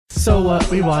So what,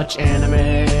 we watch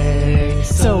anime.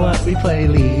 So what, we play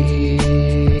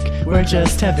League. We're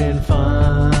just having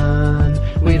fun.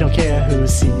 We don't care who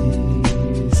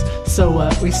sees. So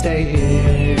what, we stay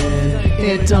in.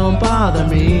 It don't bother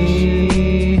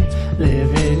me.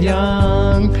 Living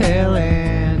young, pale,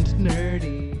 and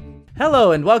nerdy.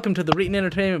 Hello and welcome to the Reetin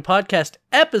Entertainment Podcast,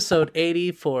 episode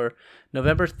 80 for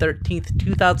November 13th,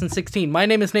 2016. My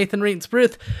name is Nathan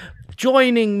Reetin-Spruth.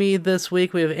 Joining me this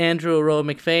week, we have Andrew Aroa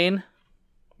McFain.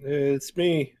 It's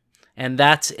me. And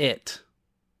that's it.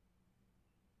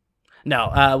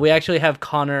 No, we actually have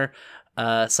Connor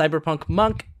Cyberpunk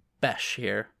Monk Besh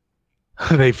here.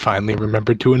 They finally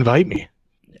remembered to invite me.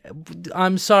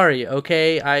 I'm sorry,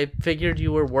 okay? I figured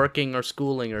you were working or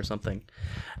schooling or something.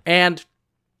 And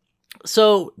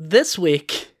so this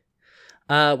week,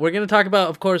 we're going to talk about,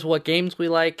 of course, what games we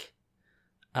like,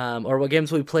 or what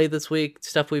games we played this week,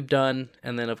 stuff we've done,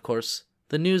 and then, of course,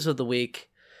 the news of the week.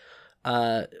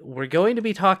 We're going to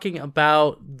be talking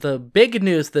about the big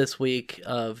news this week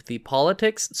of the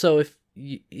politics. So if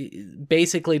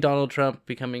basically Donald Trump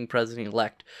becoming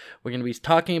president-elect, we're going to be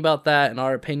talking about that and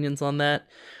our opinions on that.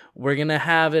 We're going to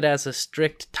have it as a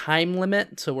strict time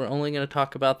limit, so we're only going to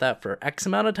talk about that for X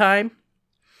amount of time.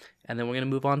 And then we're going to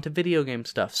move on to video game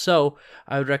stuff. So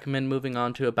I would recommend moving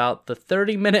on to about the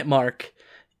 30-minute mark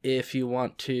if you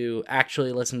want to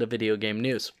actually listen to video game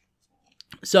news.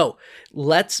 So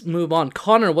let's move on.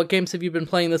 Connor, what games have you been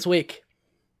playing this week?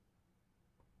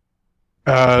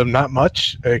 Not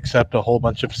much, except a whole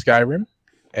bunch of Skyrim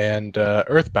and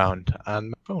Earthbound on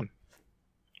my phone.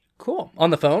 Cool. On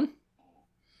the phone?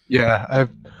 Yeah,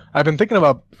 I've been thinking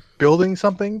about building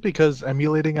something because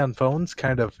emulating on phones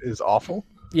kind of is awful.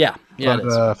 Yeah, but it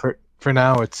is. For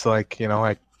now, it's like, you know,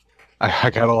 I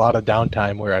got a lot of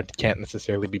downtime where I can't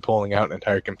necessarily be pulling out an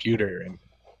entire computer, and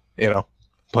you know,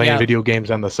 playing video games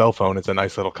on the cell phone is a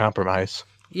nice little compromise.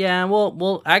 Yeah,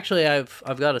 well, actually, I've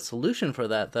got a solution for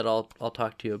that I'll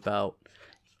talk to you about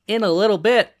in a little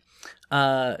bit.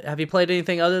 Have you played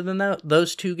anything other than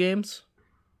those two games?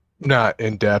 Not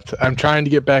in depth. I'm trying to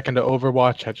get back into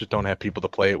Overwatch. I just don't have people to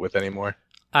play it with anymore.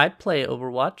 I'd play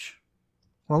Overwatch.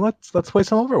 Well, let's play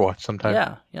some Overwatch sometime.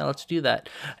 Yeah, let's do that.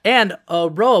 And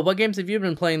Roa, what games have you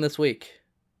been playing this week?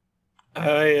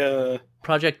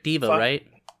 Project Diva, right?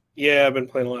 Yeah, I've been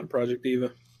playing a lot of Project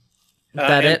Diva.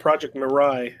 That and it? Project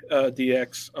Mirai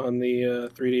DX on the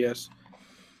 3DS.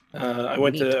 I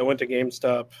went to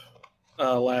GameStop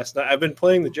last night. I've been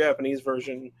playing the Japanese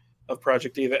version of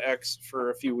Project Diva X for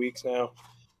a few weeks now.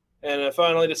 And I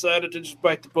finally decided to just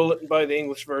bite the bullet and buy the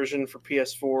English version for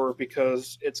PS4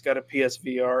 because it's got a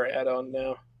PSVR add-on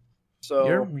now.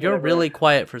 So you're really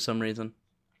quiet for some reason.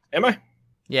 Am I?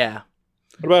 Yeah.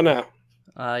 What about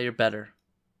now? You're better.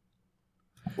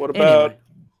 What about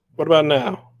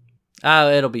now?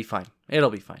 It'll be fine.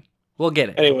 We'll get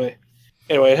it. Anyway,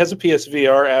 it has a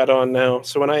PSVR add-on now.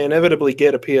 So when I inevitably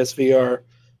get a PSVR,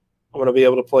 I'm gonna be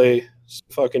able to play some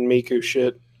fucking Miku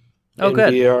shit in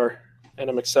good. VR. And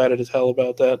I'm excited as hell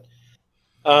about that.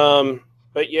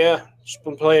 But yeah, just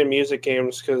been playing music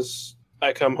games because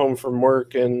I come home from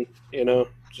work and, you know,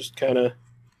 just kind of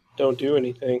don't do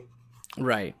anything.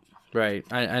 Right.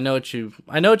 I know what you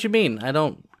mean.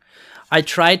 I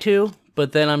try to,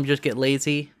 but then I'm just get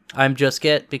lazy.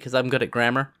 Because I'm good at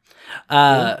grammar.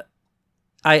 I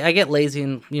get lazy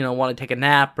and, you know, want to take a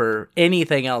nap or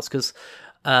anything else because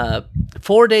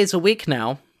 4 days a week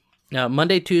now,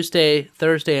 Monday, Tuesday,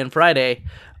 Thursday, and Friday,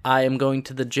 I am going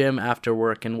to the gym after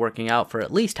work and working out for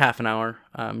at least half an hour,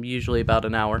 usually about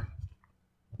an hour.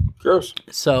 Gross.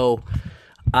 So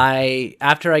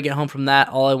after I get home from that,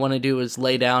 all I want to do is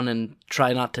lay down and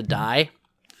try not to die.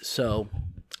 So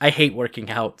I hate working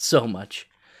out so much.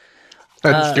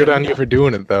 That's good on you for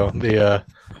doing it, though.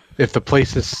 If the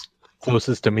places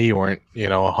closest to me weren't, you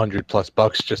know,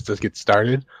 $100+ just to get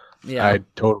started, I'd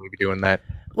totally be doing that.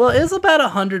 Well, it's about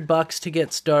 $100 to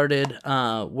get started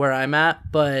where I'm at,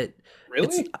 but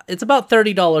really, it's about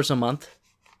 $30 a month.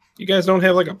 You guys don't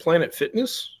have like a Planet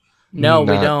Fitness? No,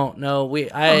 we don't. No,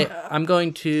 I'm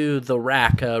going to the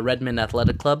RAC, Redmond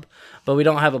Athletic Club, but we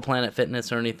don't have a Planet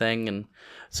Fitness or anything, and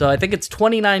so I think it's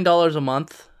 $29 a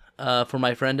month for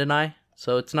my friend and I.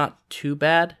 So it's not too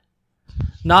bad.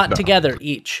 Not together,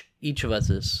 each of us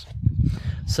is.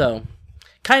 So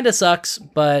kind of sucks,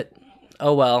 but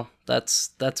oh well.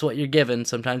 That's what you're given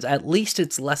sometimes. At least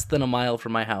it's less than a mile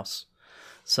from my house.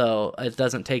 So it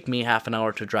doesn't take me half an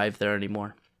hour to drive there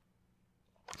anymore.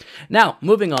 Now,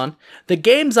 moving on. The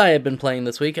games I have been playing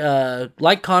this week.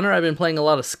 Like Connor, I've been playing a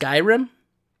lot of Skyrim.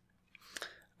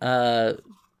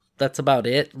 That's about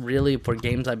it, really, for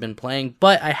games I've been playing.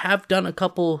 But I have done a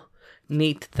couple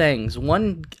neat things.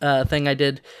 One thing I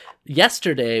did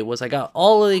yesterday was I got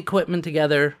all of the equipment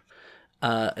together,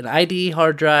 an ID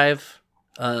hard drive,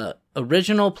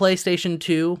 original PlayStation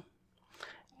 2,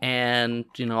 and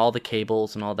all the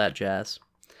cables and all that jazz.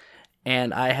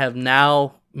 And I have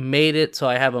now made it so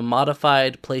I have a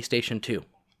modified PlayStation 2.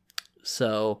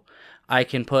 So I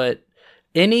can put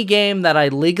any game that I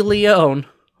legally own,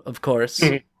 of course,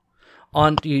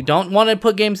 on. You don't want to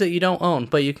put games that you don't own,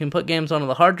 but you can put games onto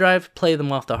the hard drive, play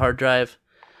them off the hard drive.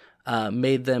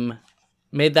 Made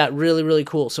that really, really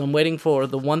cool. So I'm waiting for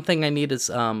the one thing I need is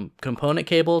component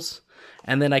cables,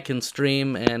 and then I can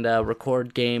stream and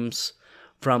record games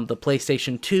from the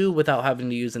PlayStation 2 without having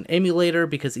to use an emulator,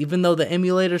 because even though the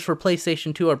emulators for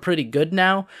PlayStation 2 are pretty good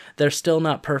now, they're still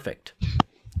not perfect.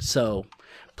 So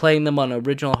playing them on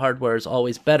original hardware is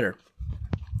always better.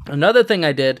 Another thing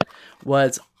I did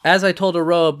was, as I told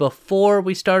Aroa before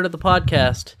we started the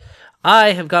podcast,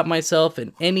 I have got myself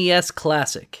an NES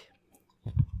Classic.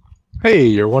 Hey,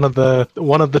 you're one of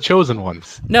the chosen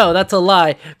ones. No, that's a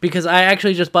lie, because I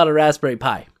actually just bought a Raspberry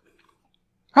Pi.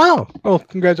 Oh, well,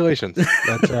 congratulations.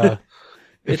 That's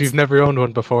if you've never owned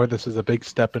one before, this is a big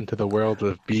step into the world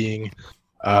of being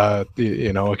a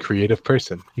creative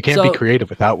person. You can't be creative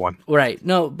without one. Right.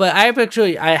 No, but I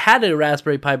had a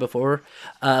Raspberry Pi before,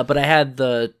 but I had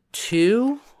the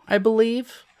 2, I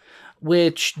believe,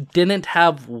 which didn't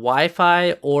have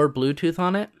Wi-Fi or Bluetooth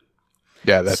on it.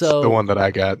 Yeah, that's the one that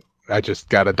I got. I just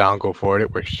got a dongle for it.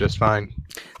 It works just fine.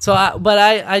 So,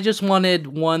 I just wanted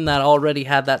one that already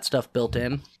had that stuff built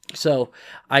in. So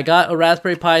I got a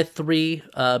Raspberry Pi 3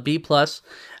 B+,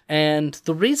 and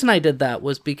the reason I did that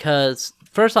was because,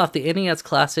 first off, the NES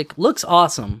Classic looks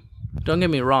awesome. Don't get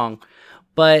me wrong,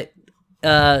 but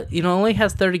only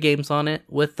has 30 games on it.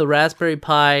 With the Raspberry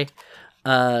Pi,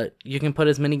 you can put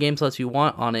as many games as you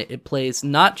want on it. It plays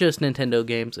not just Nintendo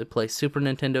games, it plays Super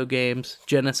Nintendo games,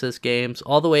 Genesis games,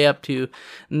 all the way up to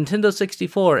Nintendo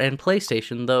 64 and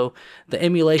PlayStation, though the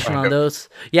emulation on those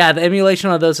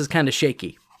is kind of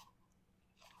shaky.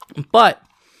 But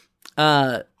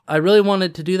I really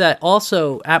wanted to do that.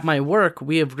 Also, at my work,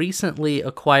 we have recently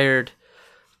acquired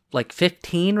like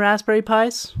 15 Raspberry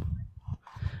Pis.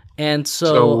 And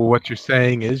so what you're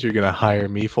saying is you're going to hire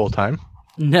me full time?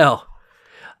 No.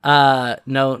 No,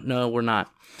 we're not.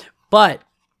 But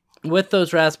with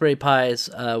those Raspberry Pis,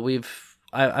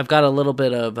 I've got a little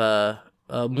bit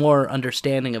of more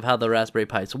understanding of how the Raspberry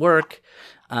Pis work,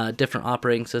 different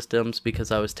operating systems,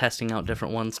 because I was testing out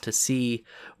different ones to see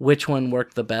which one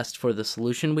worked the best for the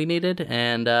solution we needed.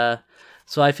 And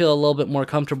so I feel a little bit more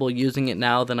comfortable using it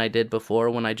now than I did before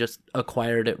when I just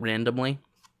acquired it randomly.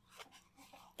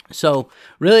 So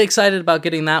really excited about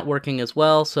getting that working as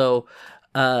well. So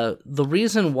the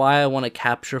reason why I want to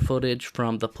capture footage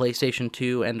from the PlayStation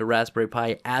 2 and the Raspberry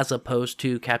Pi as opposed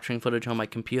to capturing footage on my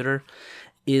computer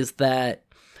is that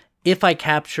if I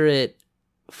capture it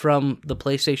from the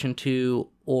PlayStation 2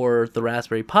 or the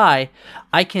Raspberry Pi,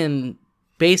 I can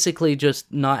basically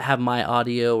just not have my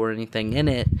audio or anything in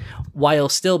it while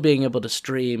still being able to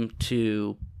stream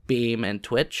to Beam and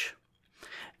Twitch.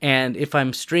 And if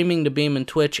I'm streaming to Beam and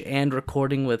Twitch and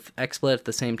recording with XSplit at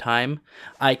the same time,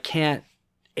 I can't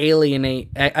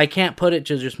I can't put it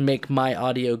to just make my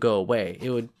audio go away.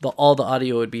 All the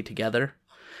audio would be together.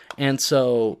 And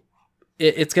so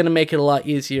it's going to make it a lot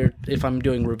easier if I'm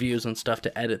doing reviews and stuff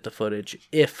to edit the footage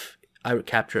if I would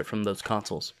capture it from those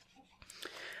consoles.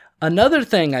 Another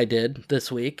thing I did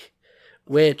this week,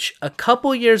 which a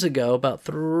couple years ago, about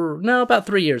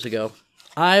 3 years ago,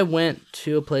 I went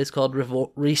to a place called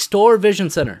Restore Vision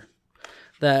Center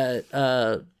that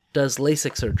does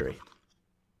LASIK surgery.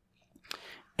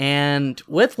 And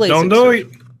with LASIK Don't do surgery, it.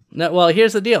 No, well,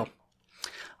 here's the deal.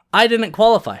 I didn't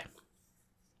qualify.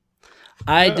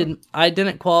 I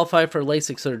didn't qualify for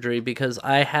LASIK surgery because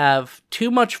I have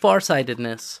too much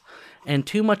farsightedness and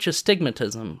too much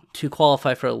astigmatism to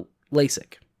qualify for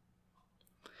LASIK.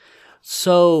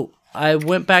 So I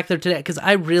went back there today because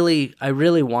I really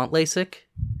want LASIK.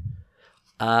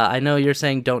 I know you're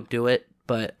saying don't do it,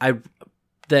 but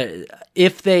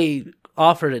if they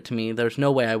offered it to me, there's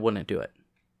no way I wouldn't do it.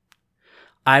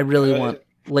 I really want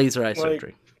laser eye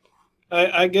surgery.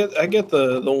 I get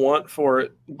the want for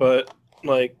it, but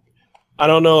I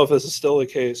don't know if this is still the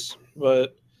case.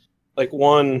 But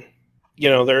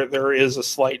there is a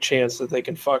slight chance that they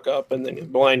can fuck up and then you're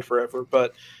blind forever.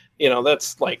 But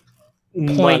that's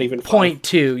not even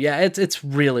 0.2. Yeah, it's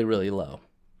really, really low.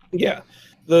 Yeah.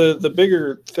 The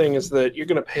bigger thing is that you're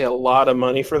going to pay a lot of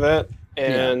money for that,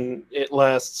 and it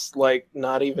lasts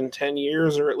not even 10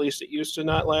 years, or at least it used to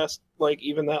not last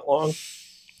even that long.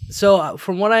 So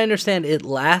from what I understand, it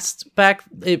lasts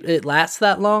it lasts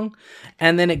that long,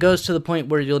 and then it goes to the point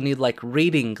where you'll need like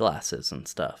reading glasses and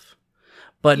stuff,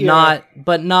 but not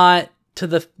to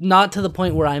the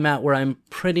point where I'm at, where I'm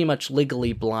pretty much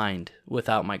legally blind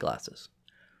without my glasses.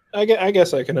 I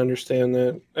guess I can understand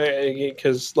that,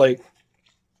 because like,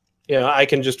 I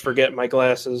can just forget my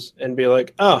glasses and be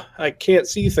like, oh, I can't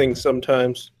see things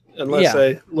sometimes unless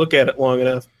I look at it long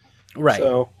enough. Right.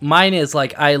 So mine is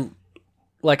like I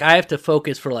have to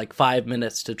focus for like 5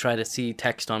 minutes to try to see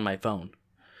text on my phone.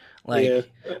 Like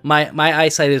my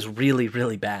eyesight is really,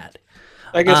 really bad.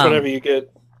 I guess whenever you get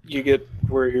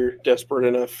where you're desperate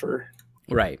enough for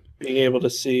being able to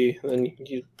see, then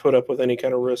you put up with any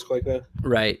kind of risk like that.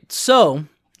 Right. So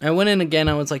I went in again.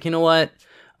 I was like, you know what?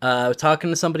 I was talking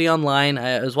to somebody online.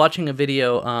 I was watching a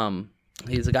video.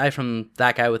 He's a guy from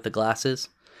That Guy with the Glasses.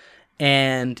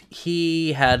 And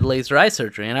he had laser eye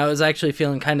surgery. And I was actually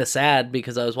feeling kind of sad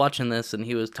because I was watching this and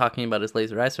he was talking about his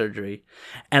laser eye surgery.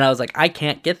 And I was like, I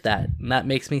can't get that. And that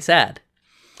makes me sad.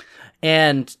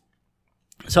 And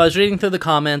so I was reading through the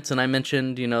comments and I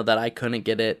mentioned, that I couldn't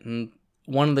get it. And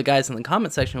one of the guys in the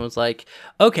comment section was like,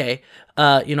 okay,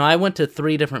 I went to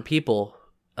 3 different people.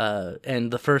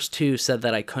 And the first 2 said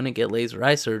that I couldn't get laser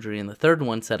eye surgery. And the third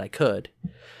one said I could.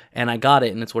 And I got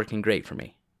it and it's working great for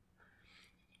me.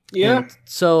 Yeah. And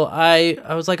so I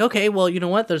was like, okay, well, you know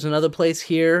what? There's another place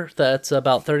here that's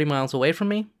about 30 miles away from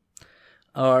me,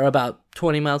 or about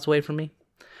 20 miles away from me.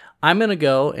 I'm going to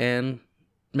go and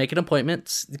make an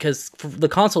appointment because the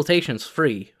consultation's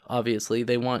free, obviously.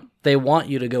 They want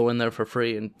you to go in there for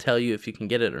free and tell you if you can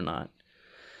get it or not.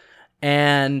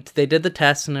 And they did the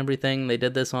tests and everything. They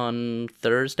did this on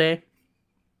Thursday.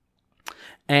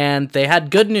 And they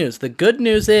had good news. The good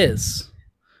news is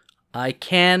I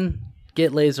can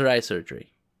get laser eye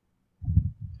surgery.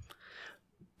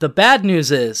 The bad news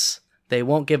is they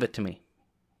won't give it to me.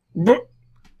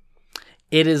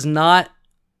 It is not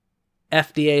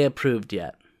FDA approved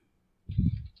yet.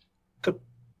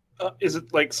 Is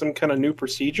it like some kind of new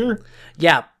procedure?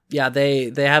 Yeah,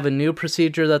 they have a new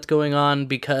procedure that's going on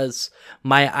because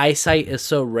my eyesight is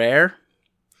so rare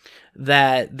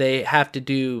that they have to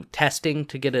do testing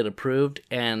to get it approved,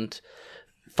 and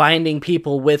finding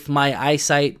people with my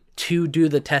eyesight to do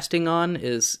the testing on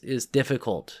is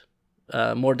difficult,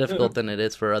 more difficult than it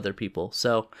is for other people.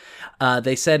 So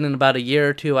they said in about a year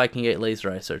or 2 I can get laser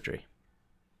eye surgery.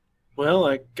 Well,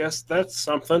 I guess that's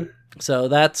something. So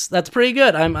that's pretty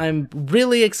good. I'm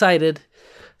really excited.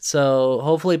 So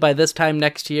hopefully by this time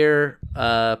next year,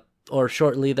 or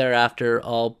shortly thereafter,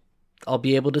 I'll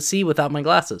be able to see without my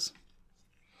glasses.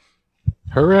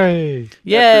 Hooray!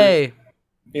 Yay!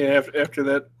 After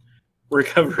that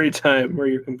recovery time where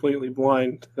you're completely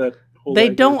blind, that whole they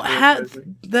don't have.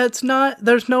 There's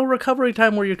no recovery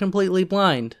time where you're completely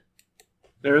blind.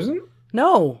 There isn't?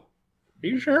 No. Are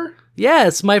you sure?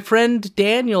 Yes, my friend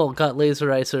Daniel got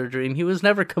laser eye surgery, and he was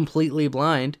never completely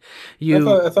blind.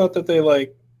 I thought that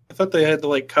they had to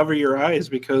like cover your eyes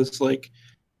because like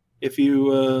if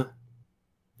you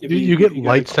get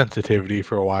light sensitivity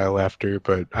for a while after,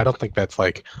 but I don't think that's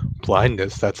like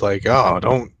blindness. That's like, oh,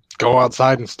 don't go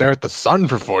outside and stare at the sun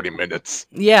for 40 minutes.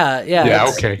 Yeah. Yeah,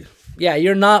 okay. Yeah,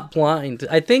 you're not blind.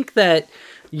 I think that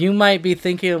you might be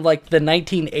thinking of like the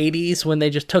 1980s when they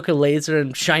just took a laser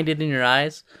and shined it in your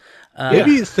eyes.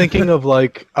 Maybe he's thinking of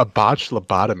like a botched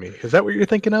lobotomy. Is that what you're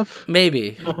thinking of?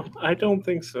 Maybe. No, I don't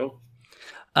think so.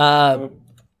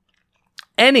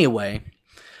 Anyway,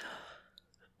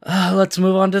 let's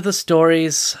move on to the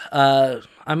stories. I'm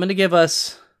going to give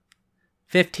us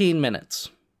 15 minutes.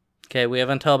 Okay, we have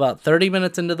until about 30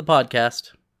 minutes into the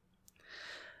podcast.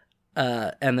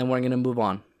 And then we're going to move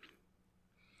on.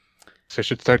 So I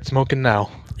should start smoking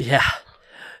now. Yeah.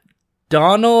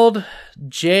 Donald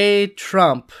J.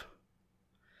 Trump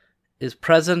is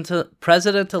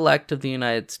president-elect of the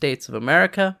United States of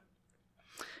America.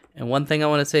 And one thing I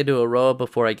want to say to Aroa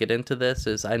before I get into this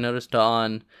is I noticed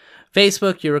on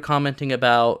Facebook you were commenting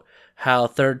about how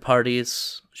third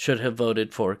parties should have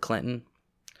voted for Clinton.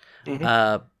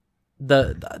 Mm-hmm.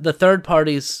 The third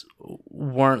parties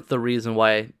weren't the reason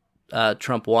why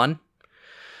Trump won.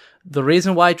 The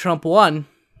reason why Trump won,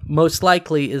 most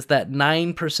likely, is that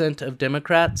 9% of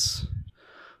Democrats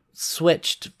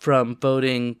switched from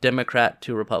voting Democrat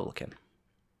to Republican.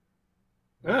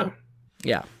 Oh.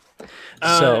 Yeah.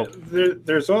 So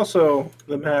there's also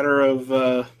the matter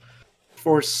of,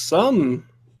 for some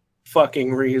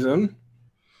fucking reason,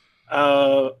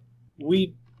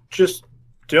 we just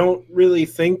don't really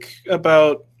think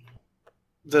about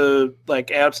the like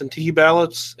absentee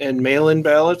ballots and mail-in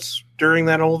ballots during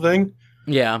that whole thing.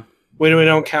 Yeah. we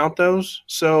don't count those.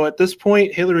 So at this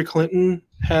point, Hillary Clinton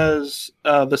has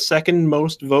the second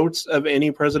most votes of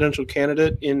any presidential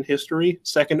candidate in history,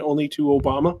 second only to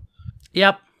Obama.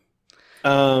 Yep.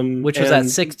 Which was at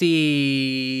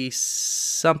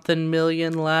 60-something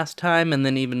million last time, and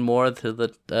then even more to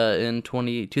the in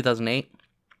 2008.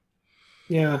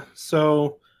 Yeah,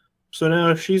 so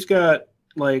now she's got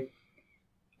like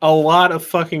a lot of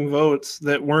fucking votes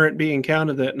that weren't being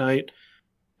counted that night,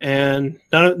 and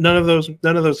none of those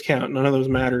count. None of those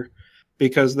matter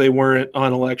because they weren't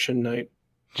on election night.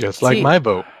 Just like my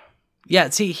vote. Yeah.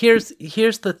 See, here's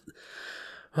the.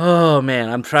 Oh man,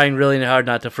 I'm trying really hard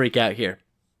not to freak out here.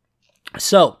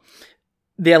 So,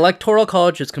 the Electoral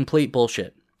College is complete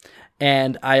bullshit.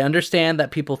 And I understand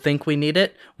that people think we need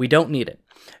it. We don't need it.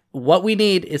 What we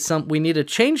need is we need to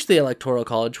change the Electoral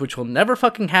College, which will never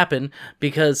fucking happen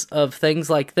because of things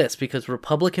like this, because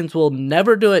Republicans will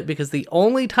never do it, because the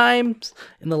only times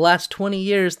in the last 20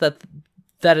 years that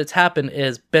it's happened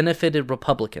is benefited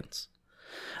Republicans.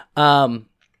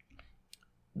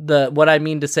 What I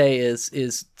mean to say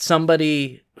is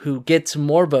somebody who gets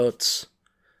more votes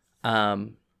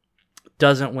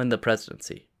doesn't win the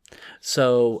presidency.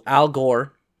 So Al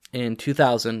Gore in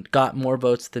 2000 got more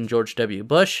votes than George W.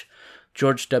 Bush.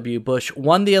 George W. Bush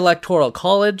won the Electoral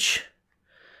College,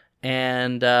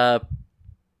 and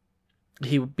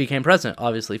he became president,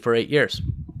 obviously, for 8 years.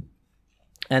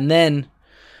 And then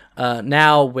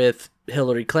now with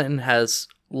Hillary Clinton has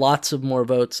lots of more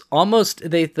votes. Almost,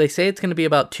 they say it's going to be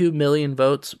about 2 million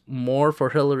votes more for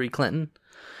Hillary Clinton.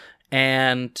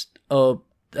 And Donald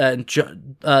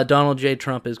J.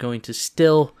 Trump is going to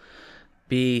still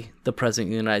be the president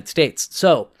of the United States.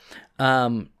 So,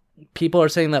 people are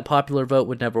saying that popular vote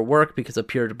would never work because a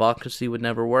pure democracy would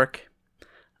never work.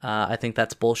 I think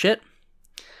that's bullshit.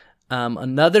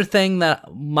 Another thing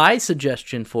that my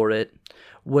suggestion for it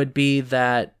would be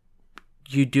that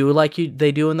you do like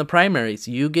they do in the primaries.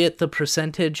 You get the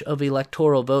percentage of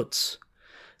electoral votes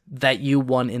that you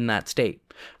won in that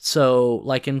state. So,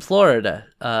 like in Florida,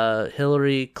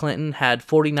 Hillary Clinton had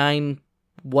 49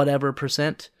 whatever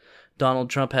percent. Donald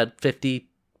Trump had 50%.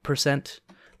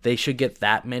 They should get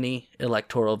that many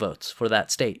electoral votes for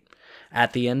that state.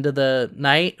 At the end of the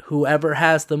night, whoever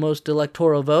has the most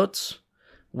electoral votes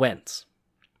wins.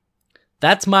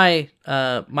 That's my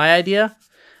idea.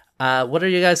 What are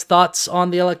you guys' thoughts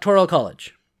on the Electoral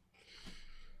College?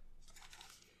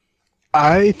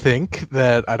 I think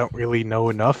that I don't really know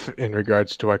enough in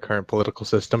regards to our current political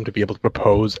system to be able to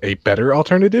propose a better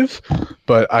alternative,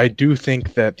 but I do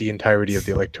think that the entirety of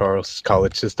the Electoral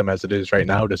College system as it is right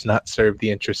now does not serve the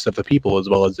interests of the people as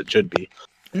well as it should be,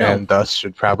 and thus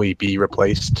should probably be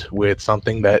replaced with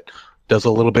something that does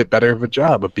a little bit better of a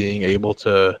job of being able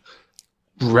to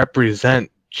represent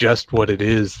just what it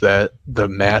is that the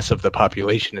mass of the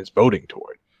population is voting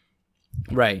toward.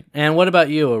 Right. And what about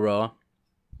you, Aroa?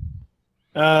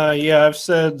 Yeah, I've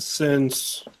said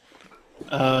since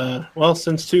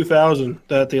 2000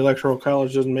 that the Electoral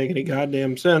College doesn't make any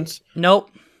goddamn sense. Nope.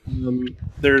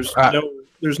 There's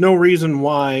no reason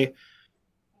why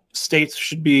states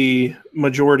should be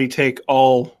majority take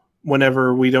all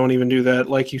whenever we don't even do that,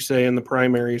 like you say, in the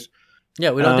primaries.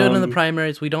 Yeah, we don't do it in the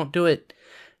primaries. We don't do it.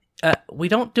 We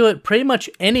don't do it pretty much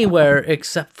anywhere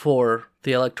except for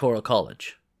the Electoral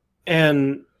College.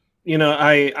 And you know,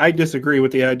 I disagree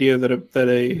with the idea that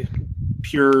a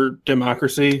pure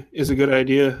democracy is a good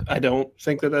idea. I don't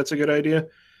think that that's a good idea.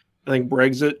 I think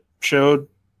Brexit showed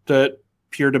that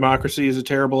pure democracy is a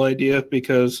terrible idea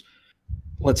because,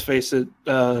 let's face it,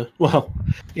 well,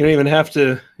 you don't even have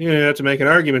to make an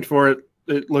argument for it.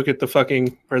 Look at the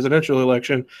fucking presidential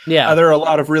election. Yeah, there are a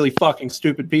lot of really fucking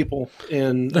stupid people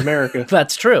in America.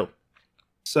 That's true.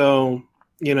 So,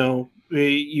 you know,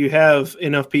 you have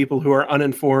enough people who are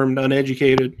uninformed,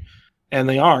 uneducated, and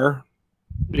they are,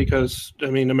 because, I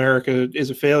mean, America is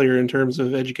a failure in terms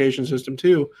of education system,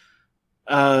 too.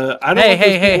 I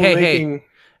don't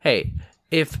Hey,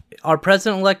 if our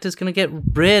president-elect is going to get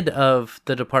rid of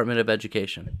the Department of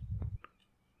Education.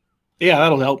 Yeah,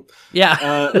 that'll help.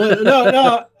 Yeah.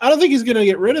 No, I don't think he's going to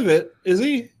get rid of it, is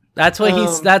he? That's what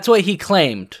he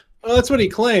claimed. Well, that's what he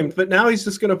claimed, but now he's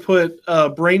just going to put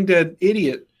brain-dead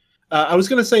idiot. I was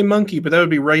going to say monkey, but that would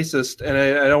be racist, and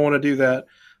I don't want to do that.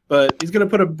 But he's going to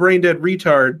put a brain-dead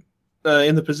retard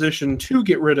in the position to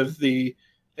get rid of the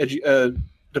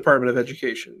Department of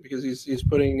Education, because he's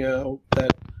putting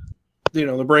that, you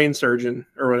know, the brain surgeon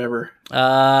or whatever.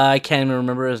 I can't even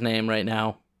remember his name right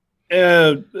now.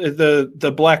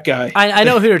 The black guy. I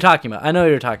know who you're talking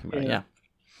about. Yeah.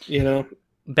 You know,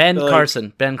 Ben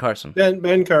Carson. Ben Carson.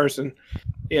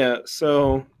 Yeah.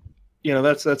 So,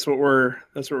 that's what we're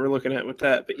looking at with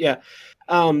that. But yeah,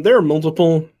 there are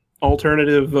multiple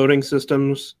alternative voting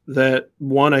systems that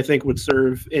one I think would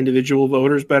serve individual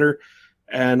voters better,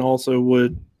 and also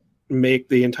would make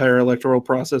the entire electoral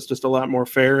process just a lot more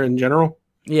fair in general.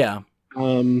 Yeah.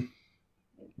 One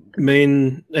of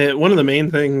the main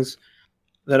things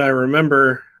that I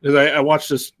remember is I watched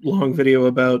this long video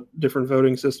about different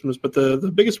voting systems, but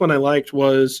the biggest one I liked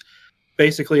was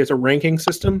basically it's a ranking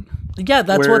system. Yeah,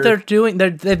 that's what they're doing.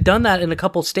 They've done that in a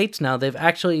couple states now. They've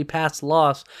actually passed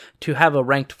laws to have a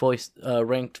ranked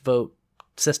vote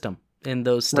system in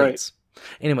those states. Right.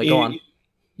 Anyway, go on.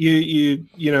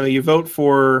 You vote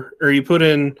for, or you put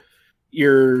in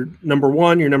your number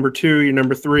 1, your number 2, your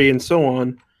number 3, and so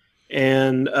on.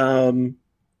 And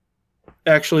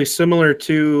actually similar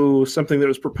to something that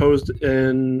was proposed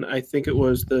in, I think it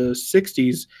was the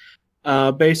 60s,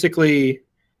 basically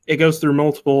it goes through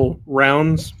multiple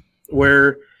rounds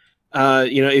where,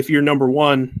 if your number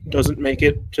 1 doesn't make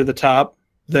it to the top,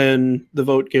 then the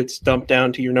vote gets dumped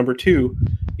down to your number 2,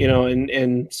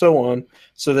 and so on,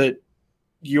 so that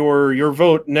your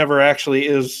vote never actually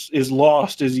is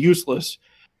lost, is useless.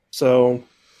 So,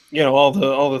 all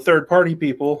the third party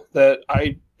people that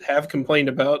I have complained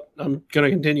about, I'm going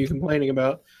to continue complaining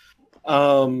about,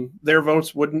 their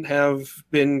votes wouldn't have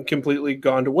been completely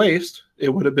gone to waste. It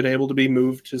would have been able to be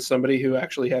moved to somebody who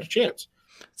actually had a chance.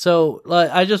 So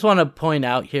I just want to point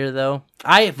out here, though,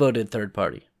 I voted third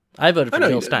party. I voted for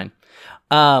Jill Stein.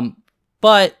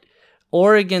 But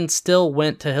Oregon still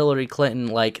went to Hillary Clinton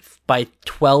like by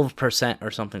 12%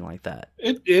 or something like that.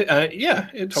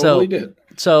 It totally did.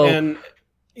 So and,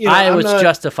 I was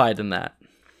justified in that.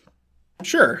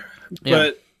 Sure.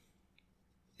 Yeah. But,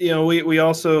 we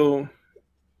also,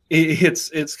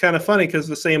 it's kind of funny because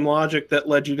the same logic that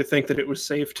led you to think that it was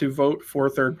safe to vote for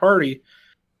third party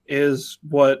is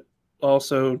what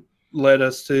also led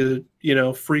us to,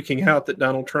 freaking out that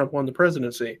Donald Trump won the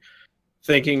presidency,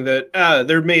 thinking that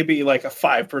there may be like a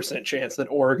 5% chance that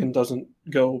Oregon doesn't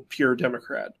go pure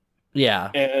Democrat.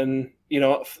 Yeah. And,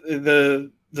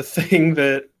 the thing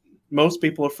that most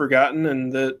people have forgotten,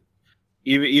 and that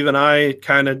even I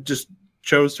kind of just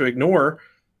chose to ignore,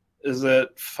 is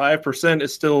that 5%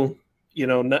 is still,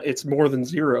 it's more than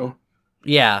 0.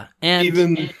 Yeah. And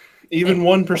even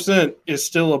 1% is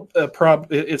still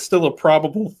it's still a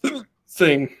probable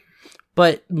thing.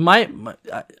 But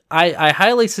I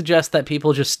highly suggest that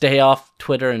people just stay off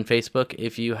Twitter and Facebook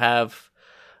if you have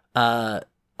a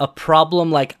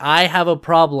problem. Like I have a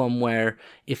problem where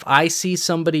if I see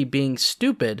somebody being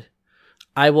stupid,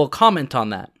 I will comment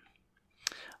on that.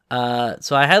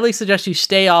 So I highly suggest you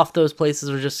stay off those places,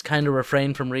 or just kind of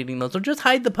refrain from reading those, or just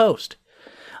hide the post.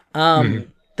 I've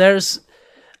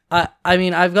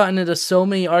gotten into so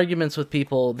many arguments with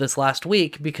people this last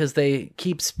week because they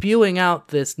keep spewing out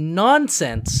this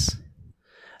nonsense,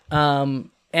 and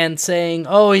saying,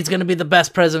 oh, he's going to be the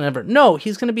best president ever. No,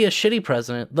 he's going to be a shitty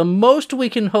president. The most we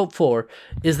can hope for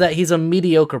is that he's a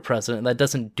mediocre president that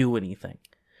doesn't do anything.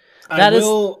 That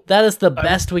is the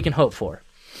best we can hope for.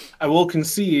 I will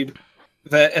concede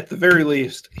that at the very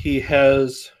least, he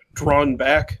has drawn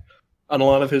back on a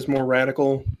lot of his more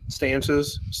radical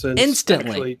stances since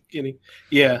instantly.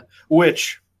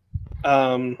 Which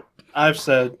I've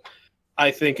said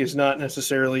I think is not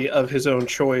necessarily of his own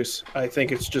choice. I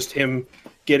think it's just him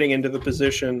getting into the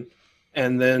position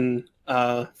and then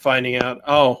finding out,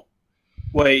 oh,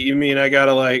 wait, you mean I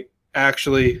gotta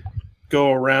actually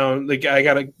go around? I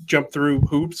gotta jump through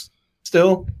hoops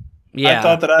still? Yeah.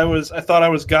 I thought I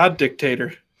was God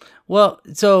dictator. Well,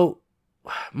 so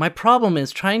my problem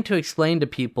is trying to explain to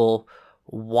people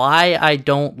why I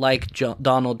don't like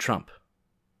Donald Trump.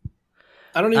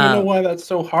 I don't even know why that's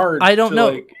so hard. I don't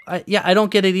know. I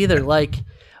don't get it either.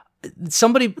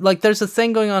 There's a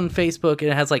thing going on Facebook, and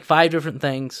it has 5 different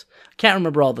things. I can't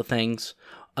remember all the things.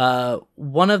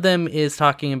 One of them is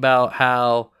talking about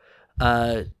how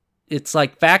it's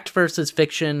fact versus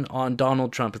fiction on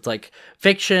Donald Trump. It's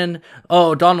fiction,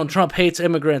 oh, Donald Trump hates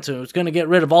immigrants and was going to get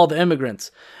rid of all the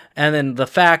immigrants. And then the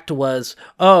fact was,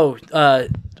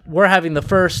 we're having the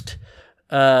first,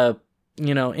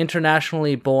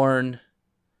 internationally born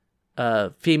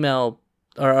female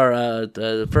or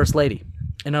the first lady.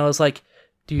 And I was like,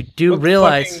 do you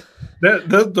realize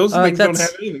those things don't have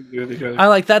anything to do with each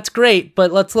other? That's great,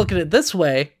 but let's look at it this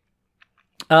way.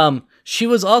 She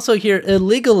was also here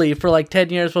illegally for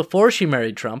 10 years before she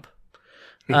married Trump.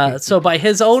 So by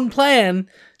his own plan,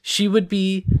 she would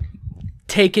be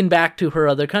taken back to her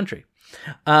other country.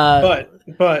 But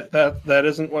that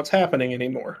isn't what's happening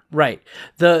anymore. Right.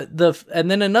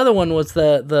 And then another one was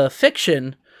the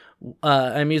fiction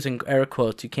I'm using air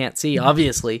quotes, you can't see,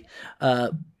 obviously.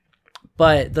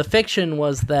 But the fiction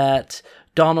was that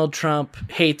Donald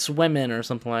Trump hates women or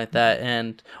something like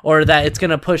that, or that it's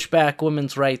going to push back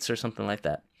women's rights or something like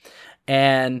that.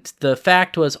 And the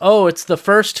fact was, it's the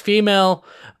first female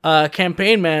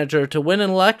campaign manager to win an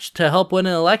election, to help win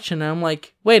an election. And I'm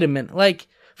like, wait a minute, like,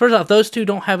 first off, those two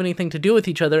don't have anything to do with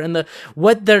each other. And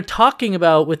what they're talking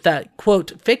about with that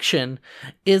quote fiction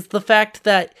is the fact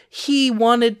that he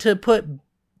wanted to put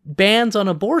bans on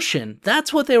abortion.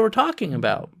 That's what they were talking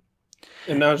about.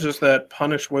 And not just that,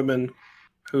 punish women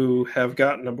who have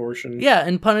gotten abortions. Yeah,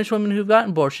 and punish women who've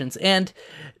gotten abortions. And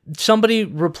somebody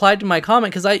replied to my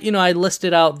comment because I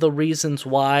listed out the reasons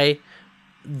why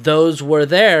those were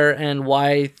there and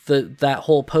why that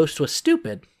whole post was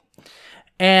stupid.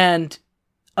 And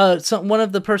one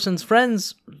of the person's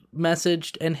friends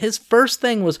messaged, and his first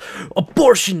thing was,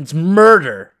 abortion's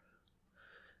murder.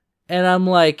 And I'm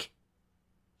like,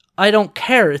 I don't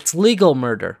care. It's legal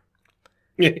murder.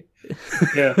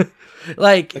 Yeah.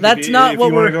 Like that's not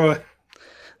what we're going.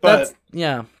 But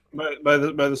yeah. By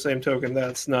the same token,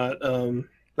 that's not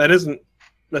that isn't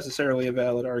necessarily a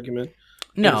valid argument.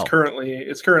 No.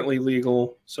 It's currently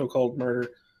legal, so-called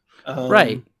murder.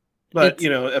 Right. But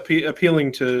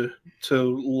appealing to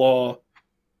law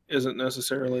isn't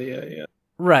necessarily a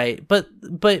right. But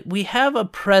we have a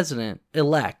president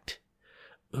elect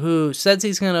who says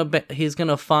he's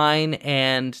gonna fine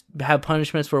and have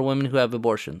punishments for women who have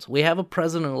abortions. We have a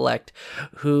president-elect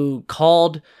who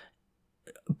called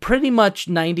pretty much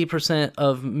 90%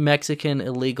 of Mexican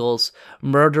illegals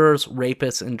murderers,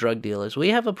 rapists, and drug dealers. We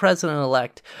have a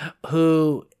president-elect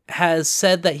who has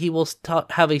said that he will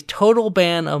have a total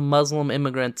ban of Muslim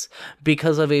immigrants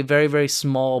because of a very, very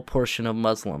small portion of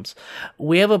Muslims.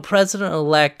 We have a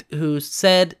president-elect who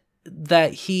said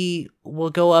that he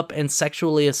will go up and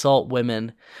sexually assault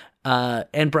women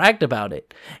and bragged about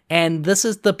it. And this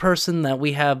is the person that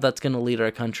we have that's going to lead our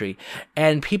country.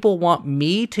 And people want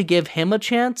me to give him a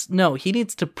chance? No, he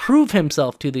needs to prove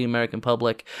himself to the American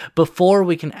public before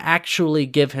we can actually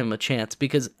give him a chance,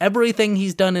 because everything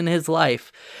he's done in his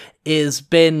life has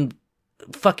been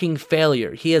fucking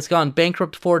failure. He has gone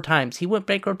bankrupt 4 times. He went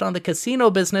bankrupt on the casino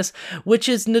business, which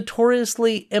is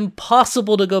notoriously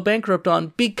impossible to go bankrupt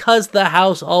on because the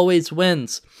house always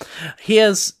wins.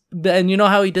 And you know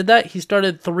how he did that? He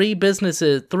started 3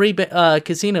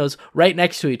 casinos right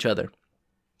next to each other.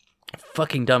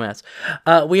 Fucking dumbass.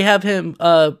 We have him,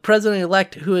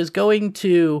 president-elect, who is going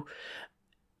to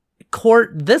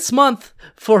court this month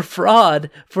for fraud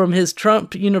from his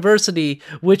Trump University,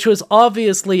 which was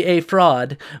obviously a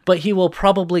fraud, but he will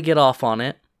probably get off on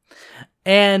it.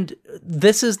 And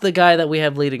this is the guy that we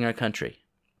have leading our country.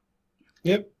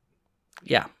 Yep.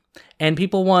 Yeah. And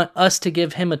people want us to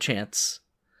give him a chance.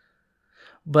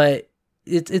 But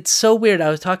it's so weird. I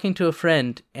was talking to a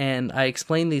friend and I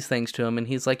explained these things to him, and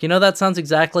he's like, that sounds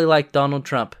exactly like Donald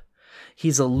Trump.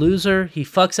 He's a loser, he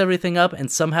fucks everything up, and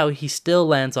somehow he still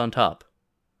lands on top.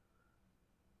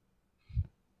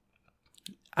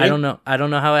 Yeah. I don't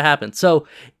know how it happened. So,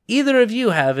 either of you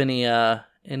have any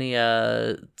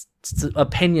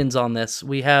opinions on this?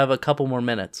 We have a couple more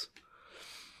minutes.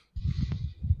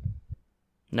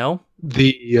 No?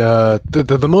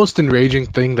 The most enraging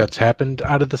thing that's happened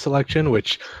out of this election,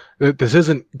 which this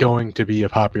isn't going to be a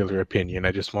popular opinion,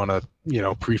 I just want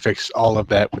to prefix all of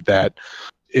that with that,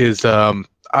 is I'm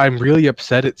really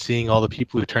upset at seeing all the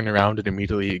people who turn around and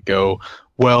immediately go,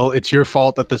 well, it's your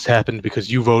fault that this happened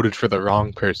because you voted for the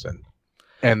wrong person.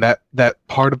 And that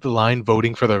part of the line,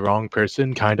 voting for the wrong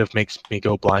person, kind of makes me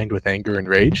go blind with anger and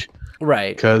rage.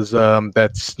 Right. Because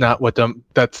that's not what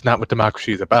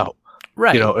democracy is about.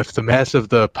 Right. If the mass of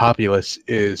the populace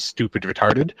is stupid,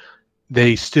 retarded,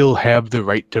 they still have the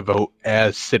right to vote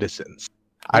as citizens.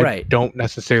 I don't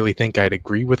necessarily think I'd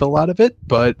agree with a lot of it,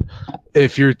 but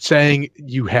if you're saying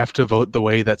you have to vote the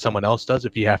way that someone else does,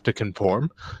 if you have to conform,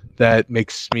 that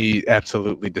makes me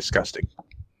absolutely disgusting.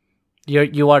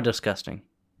 You are disgusting.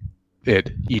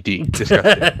 ED,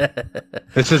 disgusting.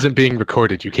 This isn't being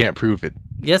recorded. You can't prove it.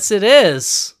 Yes, it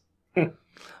is.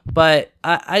 But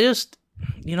I just,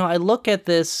 I look at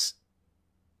this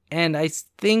and I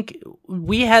think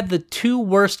we had the 2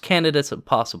 worst candidates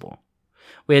possible.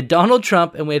 We had Donald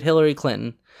Trump and we had Hillary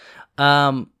Clinton.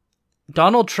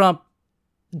 Donald Trump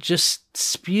just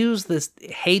spews this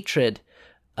hatred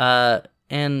and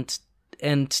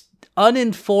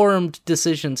uninformed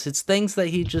decisions. It's things that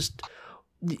he just...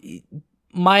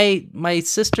 My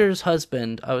sister's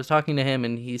husband, I was talking to him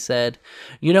and he said,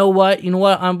 you know what?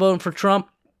 I'm voting for Trump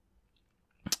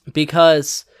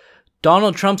because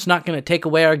Donald Trump's not going to take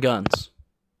away our guns.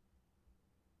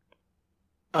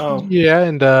 Oh, Yeah,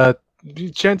 and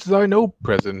chances are no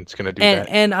president's gonna do that.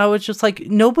 And I was just like,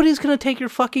 nobody's gonna take your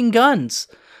fucking guns.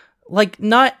 Like,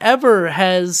 not ever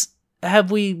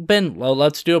have we been, well,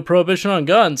 let's do a prohibition on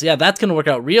guns. Yeah, that's gonna work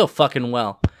out real fucking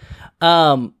well.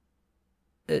 But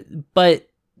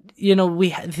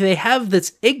they have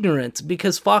this ignorance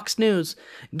because Fox News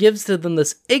gives to them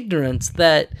this ignorance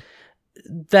that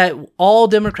all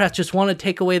Democrats just want to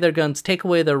take away their guns, take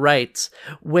away their rights,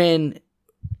 when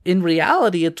in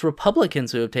reality it's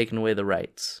Republicans who have taken away the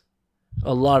rights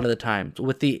a lot of the time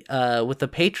with the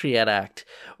Patriot Act,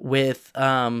 with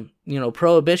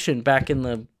prohibition back in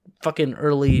the fucking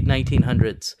early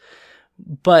 1900s.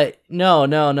 But no.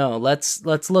 Let's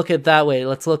look at it that way.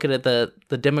 Let's look at it.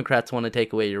 The Democrats want to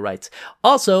take away your rights.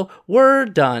 Also, we're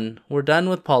done. We're done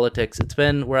with politics.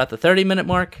 We're at the 30-minute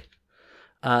mark.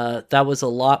 That was a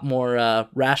lot more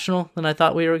rational than I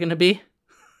thought we were going to be.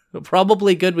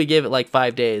 Probably good we gave it like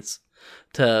 5 days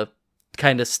to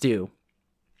kind of stew.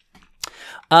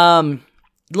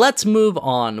 Let's move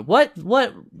on. What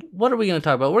are we going to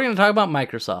talk about? We're going to talk about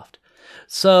Microsoft.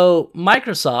 So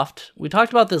Microsoft, we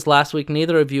talked about this last week.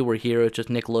 Neither of you were here. It's just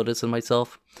Nick Lotus and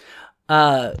myself.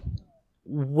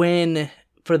 When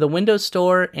for the Windows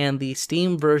Store and the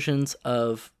Steam versions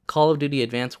of Call of Duty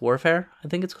Advanced Warfare, I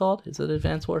think it's called. Is it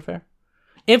Advanced Warfare?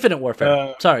 Infinite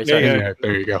Warfare. Sorry. Yeah,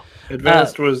 there you go.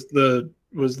 Advanced was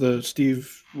the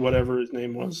Steve whatever his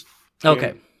name was.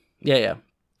 Okay. Yeah.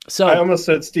 So I almost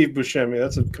said Steve Buscemi.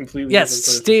 That's a completely different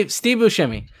person. Steve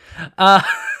Buscemi.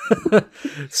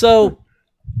 So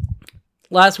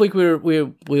last week we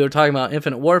were talking about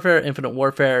Infinite Warfare. Infinite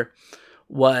Warfare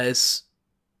was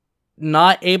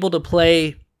not able to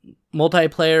play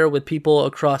multiplayer with people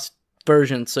across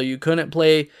versions, so you couldn't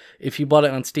play, if you bought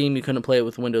it on Steam, you couldn't play it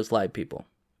with Windows Live people.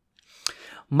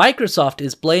 Microsoft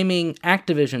is blaming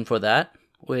Activision for that,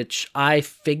 which I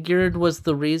figured was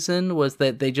the reason, was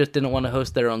that they just didn't want to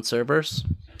host their own servers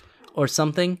or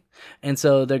something. And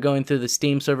so they're going through the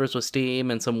Steam servers with Steam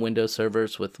and some Windows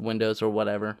servers with Windows or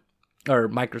whatever, or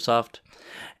Microsoft.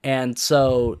 And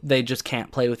so they just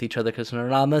can't play with each other because they're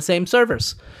not on the same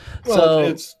servers.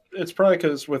 Well, it's probably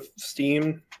because with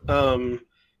Steam,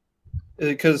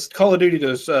 because Call of Duty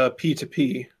does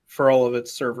P2P for all of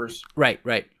its servers. Right.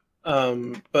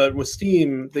 But with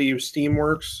Steam, they use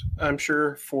Steamworks, I'm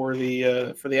sure, for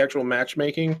the actual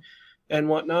matchmaking and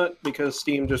whatnot, because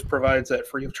Steam just provides that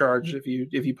free of charge. If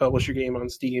you publish your game on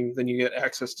Steam, then you get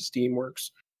access to Steamworks,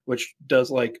 which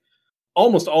does like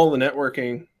almost all the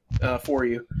networking for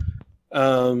you.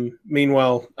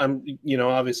 Meanwhile,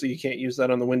 obviously you can't use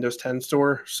that on the Windows 10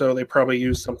 store, so they probably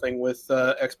use something with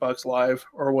Xbox Live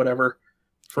or whatever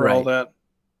for all that.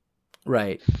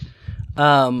 Right.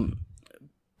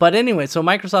 But anyway, so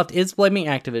Microsoft is blaming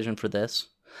Activision for this.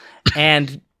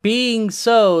 And being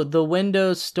so, the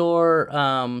Windows Store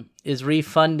is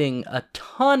refunding a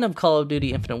ton of Call of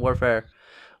Duty Infinite Warfare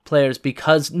players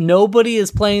because nobody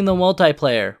is playing the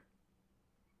multiplayer.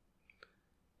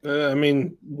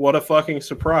 What a fucking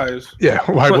surprise. Yeah,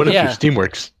 why wouldn't you?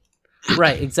 Steamworks.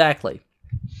 Right, exactly.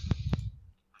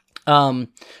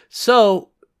 So,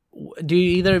 do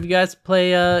either of you guys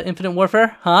play Infinite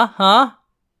Warfare? Huh?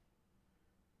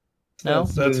 No?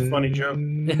 That's a funny joke.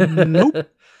 Nope.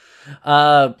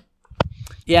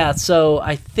 Yeah, so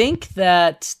I think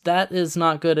that is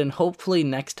not good, and hopefully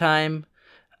next time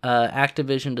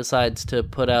Activision decides to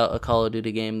put out a Call of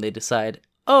Duty game, they decide,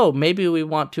 oh, maybe we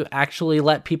want to actually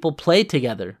let people play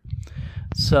together.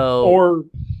 So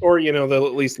or they'll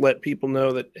at least let people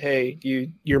know that, hey,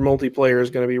 your multiplayer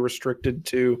is going to be restricted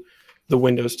to the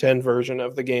Windows 10 version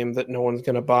of the game that no one's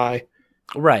going to buy.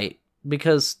 Right,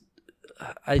 because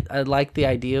I like the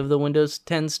idea of the Windows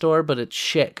 10 store, but it's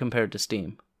shit compared to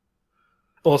Steam.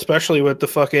 Well, especially with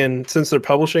since they're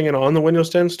publishing it on the Windows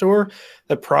 10 store,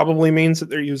 that probably means that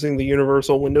they're using the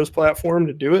universal Windows platform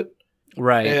to do it.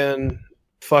 Right. And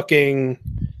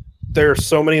there are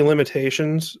so many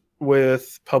limitations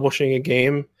with publishing a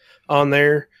game on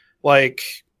there. Like,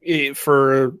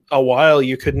 for a while,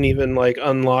 you couldn't even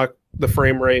unlock the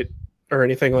frame rate or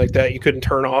anything like that. You couldn't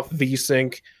turn off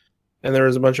VSync, and there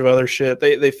was a bunch of other shit.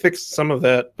 They fixed some of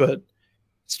that, but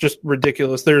it's just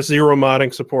ridiculous. There's zero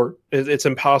modding support. It's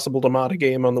impossible to mod a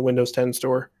game on the Windows 10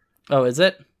 store. Oh, is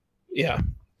it? Yeah.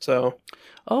 So.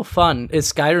 Oh, fun.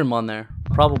 Is Skyrim on there?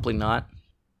 Probably not.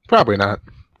 Probably not.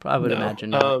 I would imagine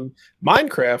not.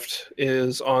 Minecraft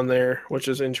is on there, which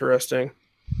is interesting.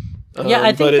 Yeah,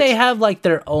 I think they have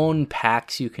their own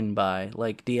packs you can buy,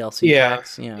 like DLC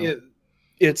packs. Yeah.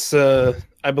 It's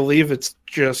I believe it's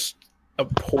just a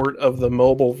port of the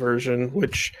mobile version,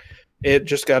 which it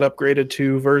just got upgraded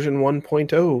to version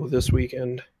 1.0 this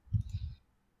weekend.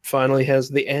 finally has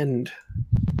the end.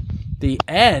 The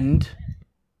end?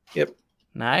 Yep.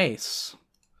 Nice.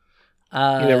 You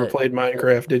never played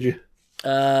Minecraft, did you?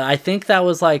 I think that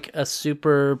was like a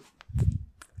super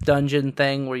dungeon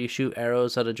thing where you shoot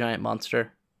arrows at a giant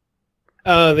monster.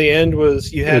 The end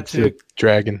was you had a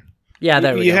dragon. Yeah,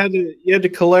 there we go. You had to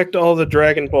collect all the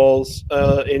Dragon Balls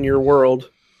in your world.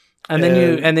 And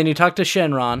then you talk to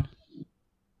Shenron.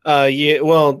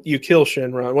 You kill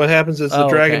Shenron. What happens is the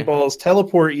Dragon Balls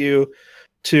teleport you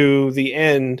to the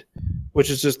end,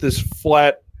 which is just this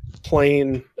flat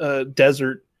plain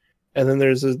desert, and then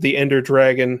there's the Ender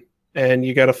Dragon, and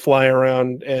you got to fly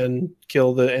around and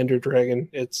kill the Ender Dragon.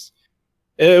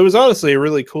 It was honestly a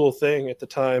really cool thing at the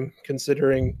time,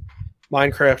 considering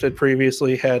Minecraft had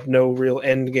previously had no real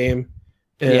end game,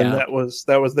 and that was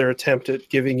their attempt at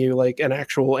giving you like an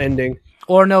actual ending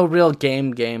or no real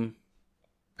game.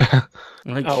 It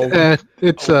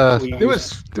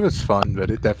was fun, but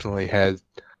it definitely has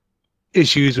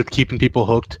issues with keeping people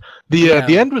hooked.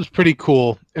 The end was pretty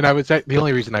cool, and the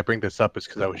only reason I bring this up is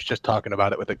because I was just talking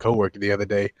about it with a coworker the other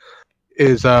day.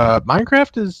 Is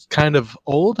Minecraft is kind of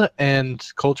old and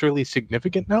culturally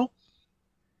significant now.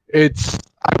 I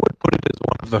would put it as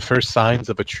one of the first signs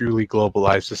of a truly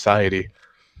globalized society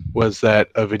was that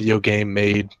a video game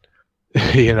made,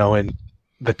 in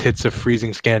the tits of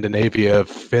freezing Scandinavia,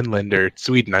 Finland or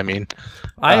Sweden. I mean,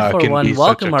 I for can one be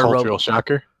welcome such a our cultural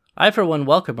shocker. I for one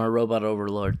welcome our robot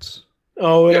overlords.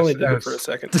 Oh, it only did it for a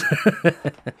second.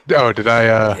 Oh, did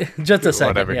I? Just a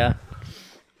second, whatever. Yeah.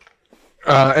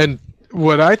 And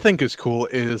what I think is cool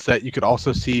is that you could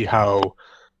also see how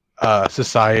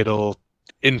societal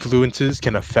influences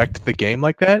can affect the game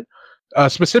like that.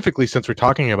 Specifically, since we're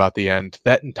talking about the end,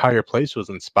 that entire place was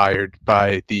inspired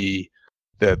by the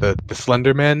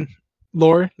Slenderman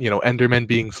lore. Endermen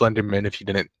being Slendermen. If you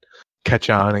didn't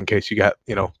catch on, in case you got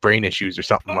brain issues or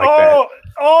something like that.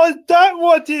 Oh,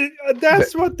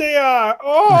 that's what they are.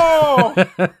 Oh,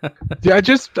 yeah.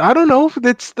 I don't know.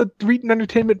 It's the Read and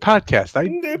Entertainment podcast.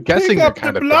 I'm guessing they're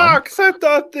kind of blocks. I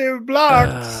thought they were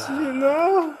blocks.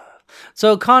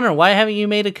 So Connor, why haven't you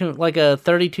made a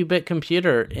 32-bit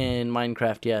computer in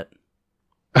Minecraft yet?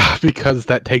 Because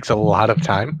that takes a lot of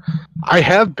time. I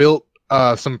have built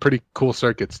some pretty cool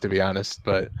circuits, to be honest,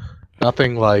 but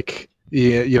nothing like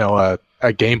a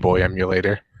Game Boy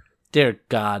emulator. Dear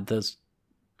God, those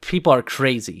people are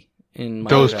crazy in Minecraft.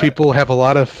 Those people have a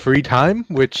lot of free time,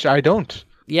 which I don't.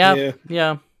 Yeah.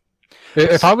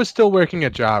 If I was still working a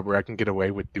job where I can get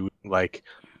away with doing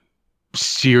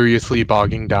seriously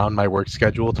bogging down my work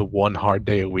schedule to one hard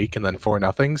day a week and then 4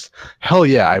 nothings, hell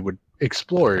yeah, I would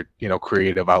explore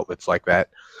creative outlets like that.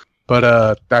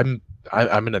 But I'm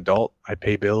an adult. I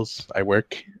pay bills. I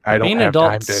work. I don't have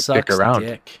time to stick around.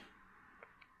 Dick.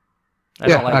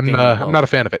 I'm not a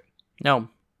fan of it. No,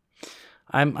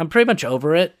 I'm pretty much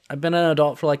over it. I've been an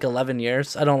adult for like 11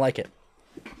 years. I don't like it.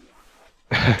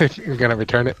 You're gonna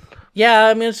return it? Yeah,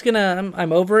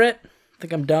 I'm over it. I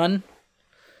think I'm done.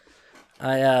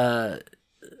 I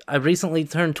recently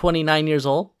turned 29 years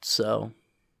old, so.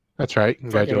 That's right.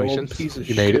 Congratulations.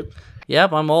 You made it.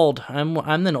 Yep, I'm old. I'm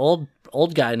an old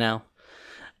guy now.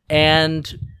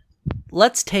 And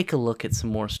let's take a look at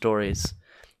some more stories.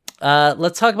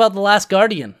 Let's talk about The Last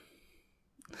Guardian.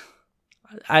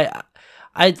 I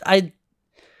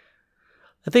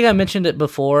think I mentioned it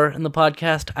before in the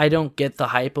podcast. I don't get the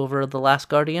hype over The Last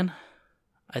Guardian.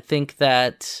 I think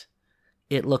that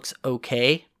it looks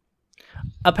okay.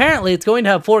 Apparently, it's going to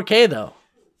have 4K though,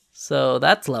 so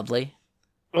that's lovely.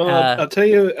 Well, I'll tell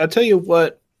you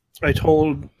what I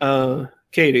told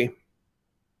Katie,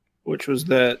 which was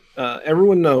that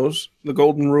everyone knows the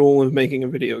golden rule of making a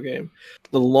video game: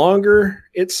 the longer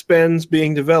it spends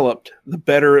being developed, the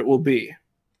better it will be.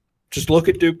 Just look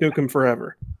at Duke Nukem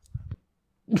Forever.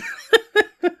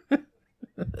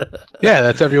 Yeah,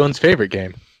 that's everyone's favorite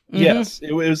game. Mm-hmm. Yes,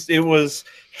 it was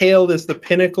hailed as the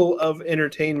pinnacle of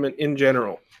entertainment in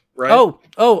general, right?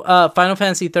 Final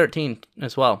Fantasy 13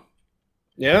 as well.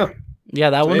 Yeah,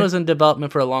 that one was in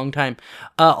development for a long time.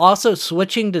 Also,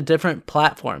 switching to different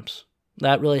platforms,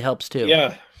 that really helps too.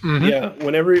 Yeah, yeah.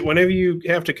 Whenever you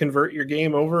have to convert your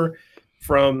game over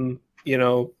from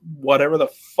whatever the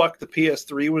fuck the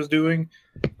PS3 was doing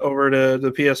over to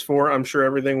the PS4, I'm sure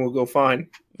everything will go fine.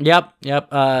 Yep.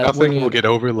 Nothing will get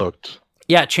overlooked.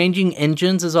 Yeah, changing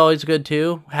engines is always good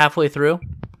too, halfway through.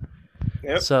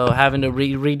 Yep. So having to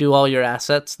redo all your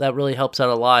assets, that really helps out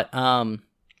a lot.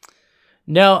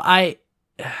 No,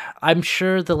 I'm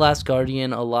sure The Last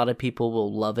Guardian, a lot of people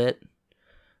will love it.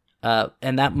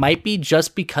 And that might be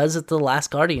just because it's The Last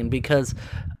Guardian, because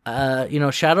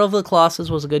Shadow of the Colossus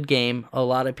was a good game. A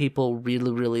lot of people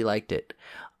really, really liked it.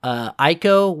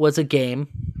 Ico was a game,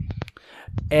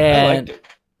 I and liked it.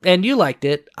 and you liked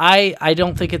it. I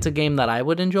don't think it's a game that I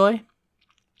would enjoy.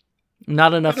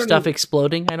 Not enough don't stuff know.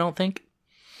 exploding, I don't think.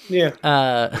 Yeah.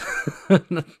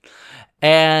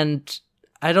 And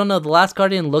I don't know. The Last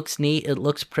Guardian looks neat. It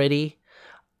looks pretty.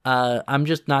 I'm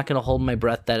just not going to hold my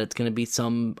breath that it's going to be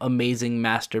some amazing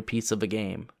masterpiece of a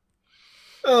game.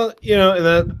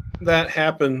 That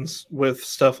happens with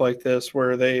stuff like this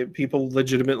where people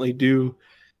legitimately do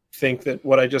think that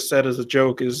what I just said as a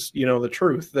joke is, the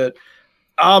truth. That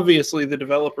obviously the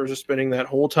developers are spending that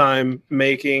whole time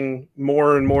making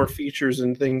more and more features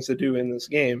and things to do in this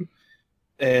game.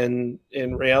 And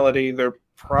in reality, they're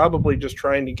probably just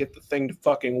trying to get the thing to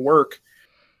fucking work.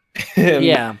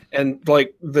 And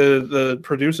like the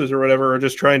producers or whatever are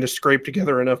just trying to scrape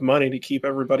together enough money to keep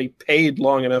everybody paid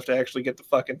long enough to actually get the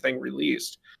fucking thing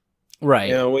released.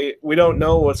 Right. We don't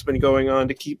know what's been going on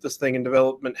to keep this thing in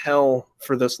development hell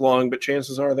for this long, but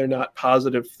chances are they're not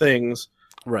positive things.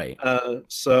 Right.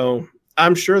 So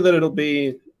I'm sure that it'll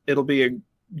be a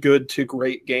good to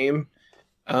great game.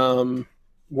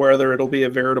 Whether it'll be a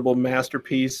veritable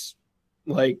masterpiece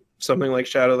like something like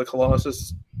Shadow of the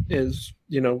Colossus is,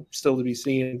 still to be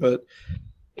seen, but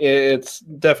it's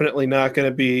definitely not going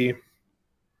to be.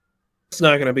 It's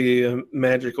not going to be a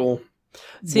magical.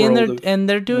 See, and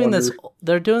they're doing this.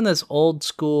 They're doing this old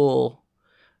school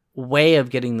way of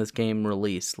getting this game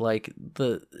released. Like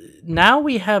now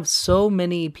we have so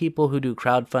many people who do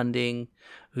crowdfunding,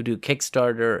 who do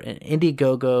Kickstarter and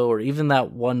Indiegogo, or even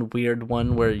that one weird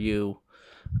one where you.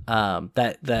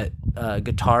 That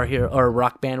Guitar Hero or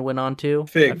Rock Band went on to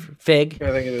Fig. I think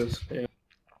it is. Yeah.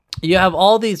 You have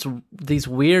all these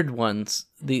weird ones,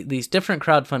 these different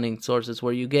crowdfunding sources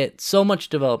where you get so much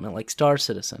development, like Star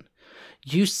Citizen.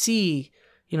 You see,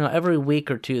 every week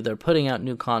or two they're putting out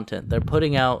new content. They're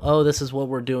putting out, oh, this is what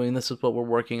we're doing, this is what we're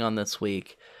working on this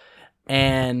week,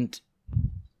 and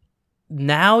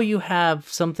now you have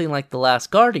something like The Last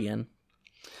Guardian,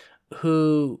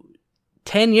 who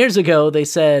 10 years ago, they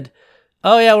said,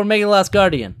 oh yeah, we're making The Last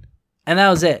Guardian. And that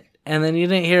was it. And then you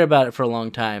didn't hear about it for a long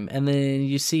time. And then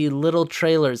you see little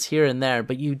trailers here and there,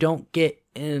 but you don't get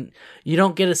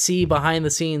to see behind the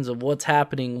scenes of what's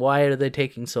happening. Why are they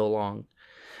taking so long?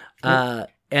 And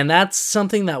that's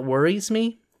something that worries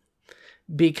me,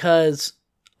 because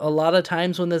a lot of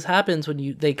times when this happens,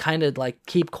 they kind of like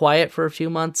keep quiet for a few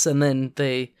months, and then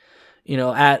they,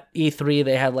 at E3,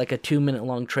 they had like a 2-minute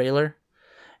long trailer.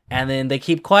 And then they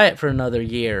keep quiet for another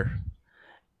year.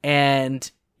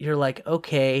 And you're like,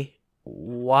 okay,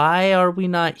 why are we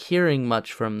not hearing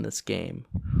much from this game?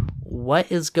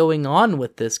 What is going on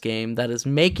with this game that is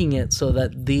making it so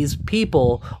that these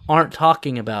people aren't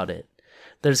talking about it?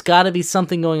 There's got to be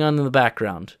something going on in the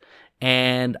background.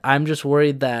 And I'm just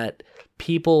worried that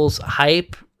people's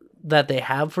hype that they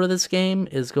have for this game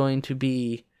is going to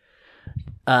be...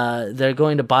 they're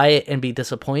going to buy it and be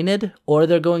disappointed, or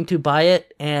they're going to buy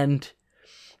it and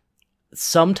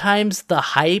sometimes the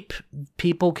hype,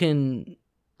 people can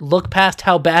look past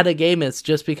how bad a game is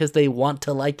just because they want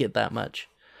to like it that much.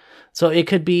 So it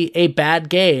could be a bad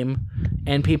game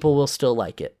and people will still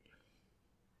like it.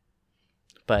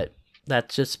 But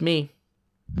that's just me.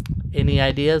 Any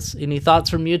ideas? Any thoughts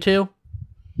from you two?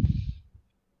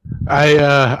 I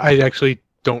actually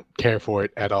don't care for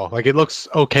it at all. Like, it looks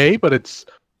okay, but it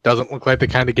doesn't look like the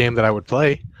kind of game that I would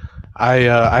play. I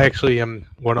actually am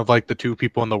one of like the 2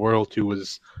 people in the world who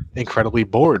was incredibly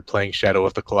bored playing Shadow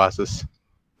of the Colossus.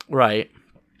 Right.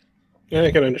 Yeah,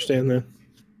 I can understand that.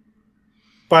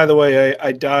 By the way,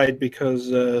 I died because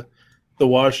the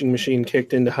washing machine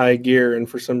kicked into high gear, and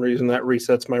for some reason that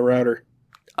resets my router.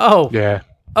 Oh. Yeah.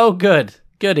 Oh, good.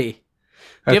 Goody.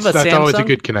 Do you have a That's Samsung? always a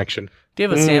good connection. Do you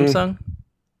have a Samsung?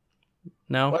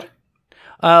 No? What?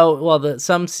 Oh, well,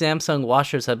 some Samsung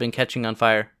washers have been catching on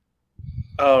fire.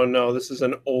 Oh, no, this is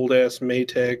an old-ass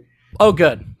Maytag. Oh,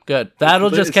 good. Good.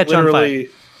 That'll just catch on fire.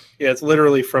 Yeah, it's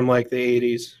literally from like the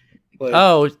 80s. Like,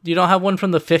 Oh, you don't have one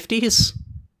from the 50s?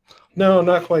 no,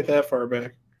 not quite that far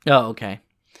back. Oh, okay.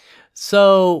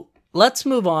 So let's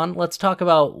move on. Let's talk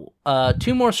about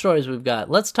 2 more stories we've got.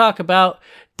 Let's talk about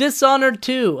Dishonored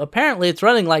 2. Apparently, it's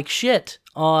running like shit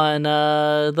on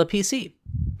the PC,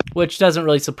 which doesn't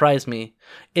really surprise me.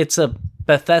 It's a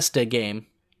Bethesda game.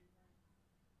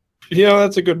 Yeah,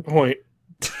 that's a good point.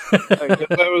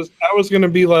 I was going to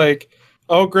be like,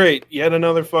 oh, great, yet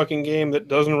another fucking game that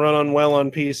doesn't run on well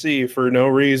on PC for no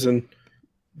reason.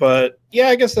 But yeah,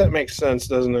 I guess that makes sense,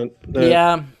 doesn't it?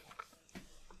 Yeah.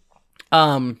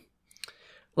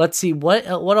 Let's see what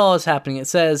all is happening. It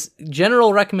says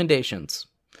general recommendations.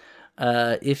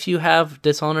 If you have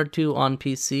Dishonored 2 on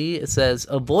PC, it says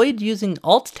avoid using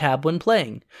Alt-Tab when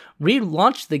playing.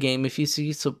 Relaunch the game if you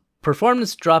see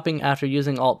performance dropping after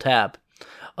using Alt-Tab.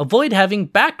 Avoid having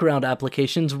background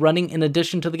applications running in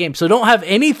addition to the game. So don't have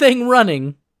anything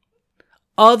running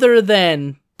other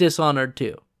than Dishonored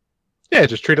 2. Yeah,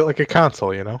 just treat it like a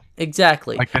console, you know?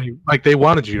 Exactly. Like they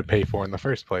wanted you to pay for in the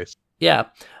first place. Yeah.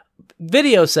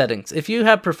 Video settings. If you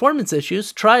have performance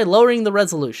issues, try lowering the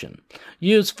resolution.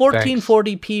 Use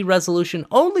 1440p resolution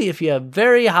only if you have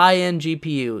very high-end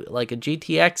GPU, like a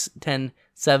GTX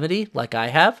 1070, like I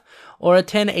have, or a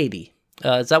 1080.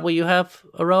 Is that what you have,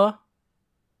 Aroa?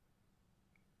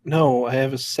 No, I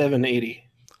have a 780.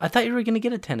 I thought you were going to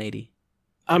get a 1080.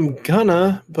 I'm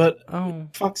gonna, but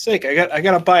fuck's sake, I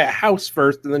gotta buy a house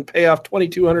first and then pay off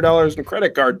 $2,200 in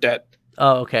credit card debt.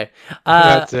 Oh, okay.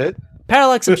 That's it.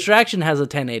 Parallax Abstraction has a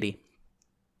 1080.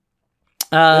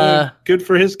 Good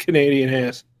for his Canadian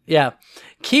ass. Yeah.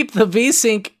 Keep the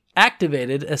VSync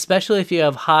activated, especially if you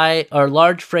have high or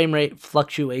large frame rate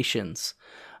fluctuations.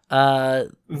 The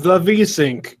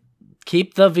VSync.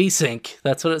 Keep the VSync.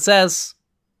 That's what it says.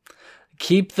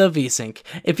 Keep the VSync.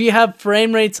 If you have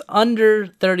frame rates under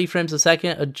 30 frames a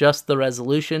second, adjust the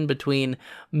resolution between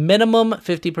minimum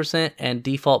 50% and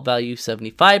default value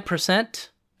 75%.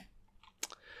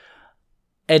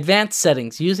 Advanced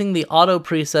settings. Using the auto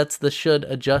presets, this should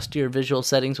adjust your visual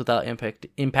settings without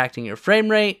impacting your frame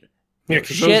rate. Yeah,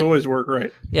 because those always work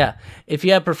right. Yeah. If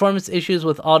you have performance issues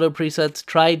with auto presets,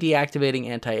 try deactivating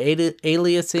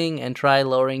anti-aliasing and try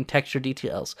lowering texture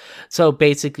details. So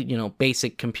basically,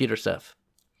 basic computer stuff.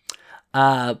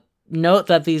 Note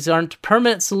that these aren't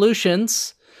permanent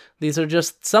solutions. These are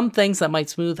just some things that might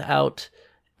smooth out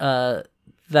the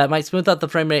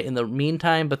frame rate in the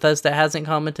meantime. Bethesda hasn't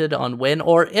commented on when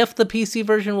or if the PC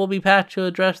version will be patched to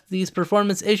address these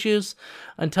performance issues.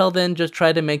 Until then, just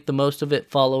try to make the most of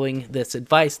it following this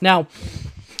advice. Now,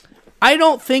 I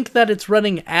don't think that it's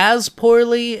running as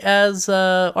poorly as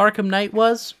Arkham Knight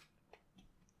was.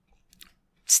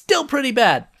 Still pretty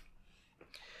bad.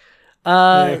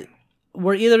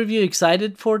 Were either of you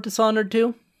excited for Dishonored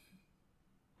 2?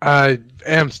 I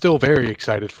am still very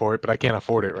excited for it, but I can't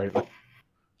afford it right now.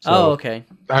 So okay.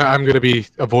 I'm going to be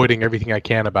avoiding everything I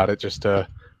can about it just to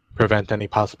prevent any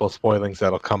possible spoilings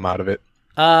that'll come out of it.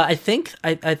 I think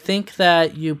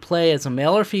that you play as a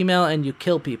male or female and you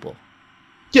kill people.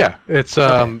 Yeah, it's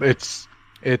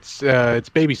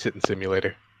babysitting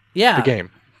simulator. Yeah, the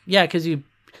game. Yeah, because you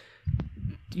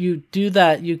do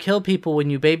that. You kill people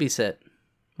when you babysit.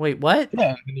 Wait, what?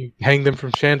 Yeah, and you hang them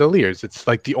from chandeliers. It's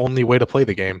like the only way to play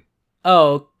the game.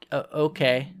 Oh,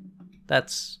 okay.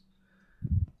 That's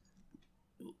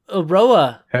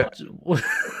Aroa.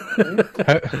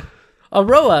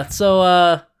 Aroa.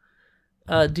 So,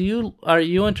 are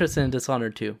you interested in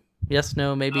Dishonored 2? Yes,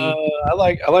 no, maybe. I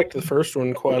liked the first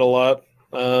one quite a lot.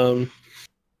 The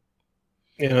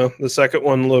second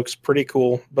one looks pretty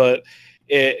cool, but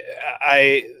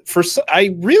I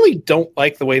really don't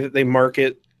like the way that they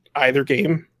market either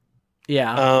game.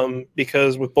 Yeah.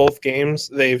 Because with both games,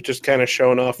 they've just kind of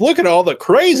shown off. Look at all the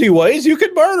crazy ways you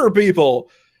could murder people.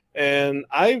 And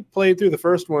I played through the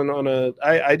first one on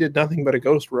I did nothing but a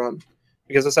ghost run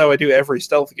because that's how I do every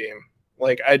stealth game.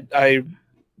 Like I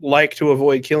like to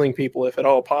avoid killing people if at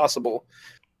all possible.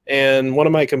 And one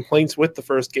of my complaints with the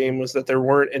first game was that there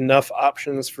weren't enough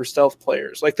options for stealth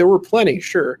players. Like there were plenty,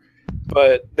 sure,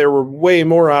 but there were way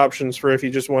more options for if you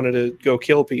just wanted to go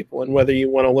kill people. And whether you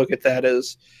want to look at that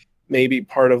as maybe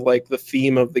part of like the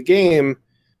theme of the game,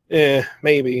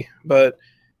 maybe. But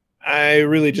I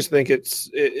really just think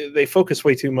they focus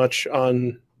way too much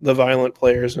on the violent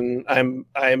players, and I'm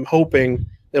hoping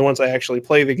that once I actually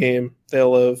play the game,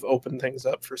 they'll have opened things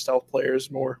up for stealth players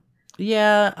more.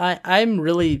 Yeah, I'm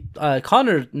really.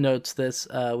 Connor notes this.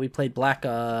 We played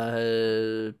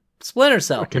Splinter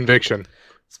Cell. Conviction.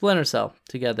 Splinter Cell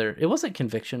together. It wasn't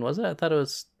Conviction, was it? I thought it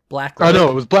was Blacklist. Oh no,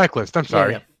 it was Blacklist. I'm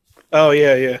sorry. Yeah. Oh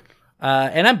yeah.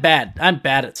 And I'm bad. I'm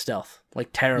bad at stealth. Like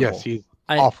terrible. Yes, he's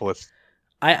awfulest.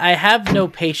 I have no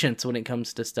patience when it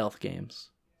comes to stealth games.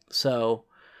 So,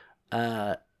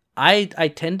 I really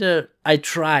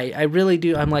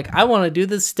do. I'm like, I want to do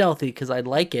this stealthy because I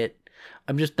like it.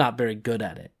 I'm just not very good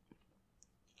at it.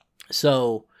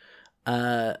 So,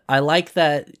 I like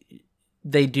that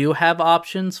they do have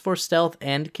options for stealth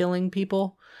and killing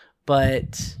people,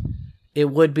 but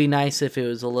it would be nice if it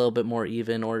was a little bit more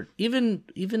even, or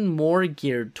even more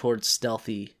geared towards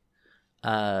stealthy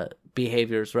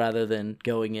behaviors rather than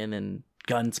going in and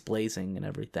guns blazing and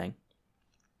everything.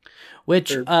 Which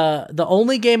Sure. The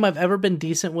only game I've ever been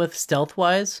decent with stealth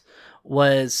wise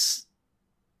was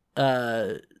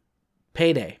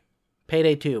Payday.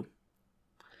 Payday 2.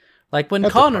 Like when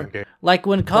That's a fun game.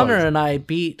 Connor and I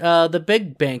beat the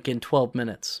big bank in 12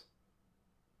 minutes.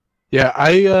 Yeah,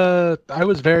 I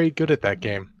was very good at that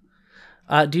game.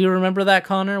 Do you remember that,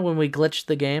 Connor, when we glitched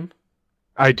the game?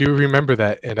 I do remember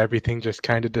that, and everything just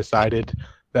kind of decided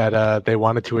that they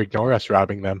wanted to ignore us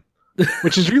robbing them,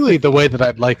 which is really the way that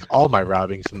I'd like all my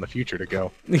robbings in the future to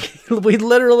go. We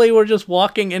literally were just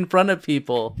walking in front of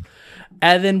people,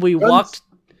 and then we walked.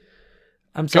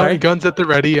 I'm sorry. Guns at the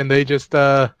ready, and they just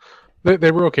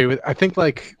they were okay with. I think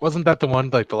wasn't that the one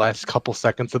the last couple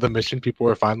seconds of the mission, people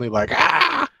were finally like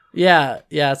ah.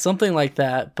 Yeah, something like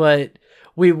that. But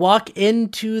we walk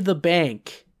into the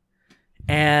bank,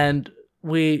 and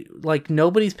we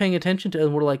nobody's paying attention to it,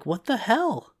 and we're like, what the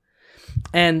hell?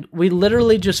 And we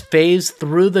literally just phased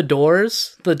through the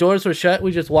doors. The doors were shut.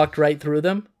 We just walked right through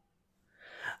them.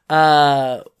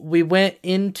 We went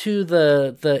into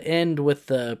the end with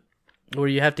where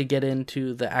you have to get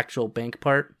into the actual bank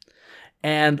part,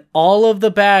 and all of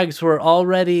the bags were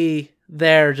already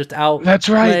there, just out. That's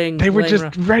right. They were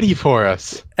just ready for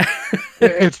us.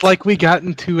 It's like we got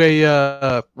into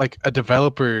a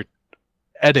developer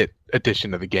edit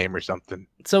edition of the game or something.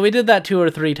 So we did that 2 or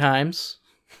 3 times.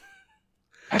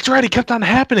 That's right. It kept on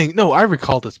happening. No, I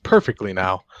recall this perfectly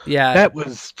now. Yeah. That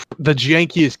was the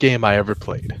jankiest game I ever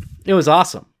played. It was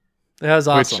awesome. That was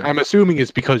awesome. Which I'm assuming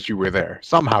is because you were there.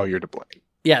 Somehow you're to blame.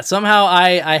 Yeah, somehow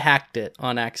I hacked it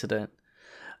on accident.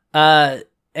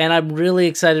 And I'm really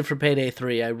excited for Payday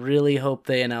 3. I really hope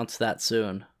they announce that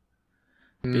soon.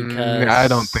 Because I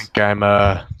don't think I'm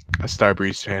a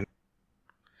Starbreeze fan.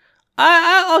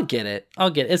 I'll get it.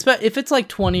 If it's like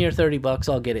 $20 or $30,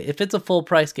 I'll get it. If it's a full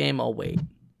price game, I'll wait.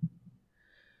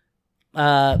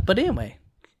 But anyway,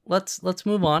 let's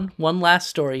move on. One last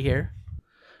story here,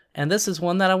 and this is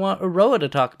one that I want Aroa to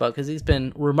talk about because he's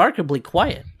been remarkably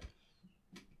quiet.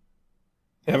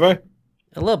 Have I?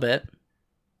 A little bit.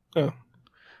 Oh,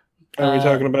 are we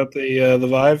talking about the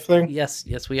Vive thing?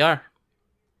 Yes, we are.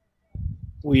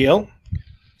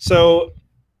 So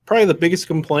probably the biggest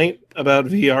complaint about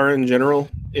VR in general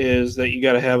is that you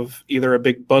got to have either a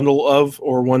big bundle of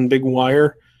or one big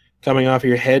wire coming off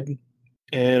your head,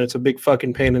 and it's a big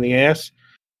fucking pain in the ass.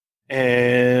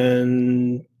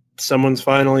 And someone's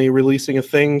finally releasing a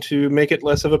thing to make it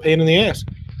less of a pain in the ass.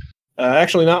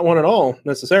 Actually, not one at all,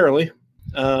 necessarily.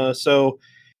 So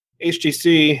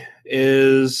HTC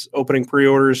is opening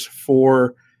pre-orders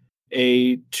for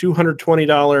a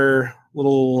 $220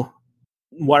 little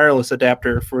wireless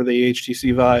adapter for the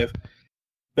HTC Vive,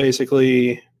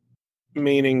 basically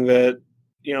meaning that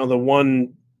the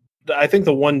one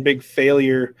big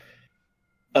failure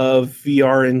of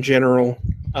VR in general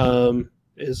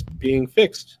is being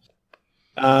fixed.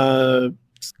 Part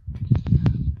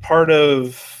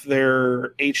of their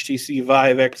HTC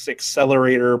Vive X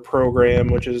Accelerator program,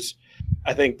 which is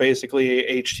I think basically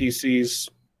HTC's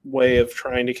way of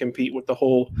trying to compete with the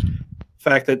whole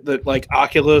fact that like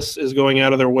Oculus is going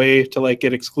out of their way to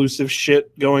get exclusive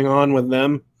shit going on with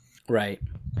them. Right.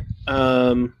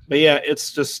 But yeah,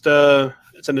 it's just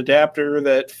it's an adapter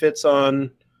that fits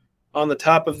on the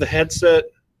top of the headset,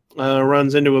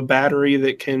 runs into a battery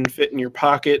that can fit in your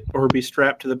pocket or be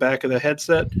strapped to the back of the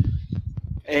headset.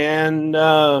 And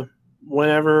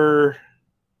whenever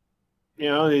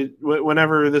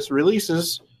this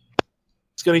releases,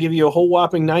 it's going to give you a whole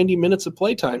whopping 90 minutes of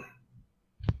playtime,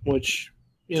 which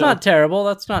it's not terrible.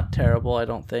 That's not terrible, I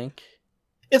don't think.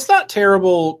 It's not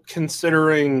terrible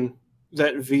considering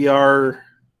that VR.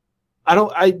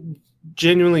 I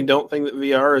genuinely don't think that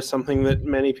VR is something that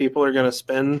many people are going to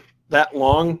spend that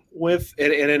long with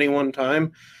at any one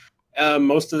time.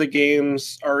 Most of the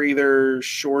games are either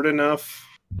short enough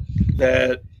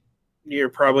that you're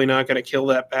probably not going to kill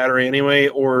that battery anyway,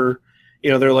 or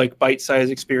they're like bite-sized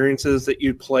experiences that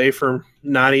you'd play for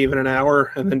not even an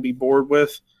hour and then be bored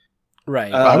with.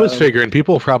 Right. I was figuring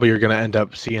people probably are going to end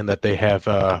up seeing that they have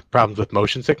problems with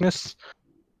motion sickness.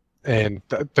 And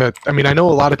I know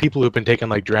a lot of people who've been taking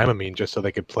Dramamine just so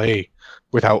they could play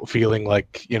without feeling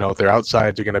like their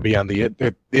outsides are going to be on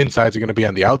the insides are going to be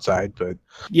on the outside. But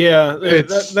yeah,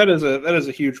 that is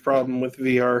a huge problem with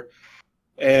VR.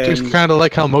 And just kind of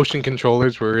like how motion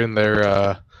controllers were in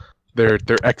their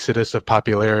exodus of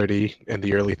popularity in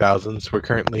the early thousands. We're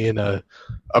currently in a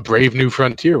brave new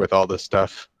frontier with all this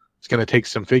stuff. It's going to take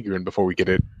some figuring before we get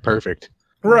it perfect.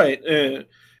 Right.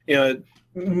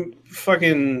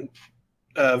 Fucking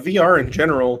VR in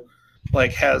general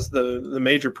has the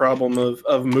major problem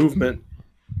of movement.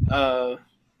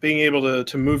 Being able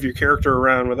to move your character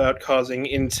around without causing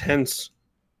intense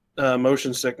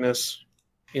motion sickness,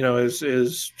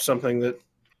 is something that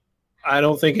I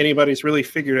don't think anybody's really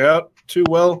figured out too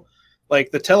well.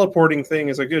 Like the teleporting thing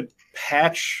is a good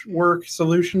patchwork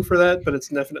solution for that, but it's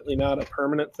definitely not a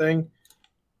permanent thing.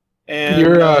 And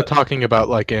You're talking about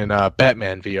like in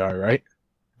Batman VR, right?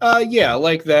 Yeah,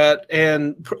 like that,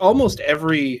 and almost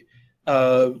every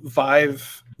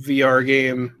Vive VR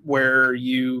game where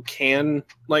you can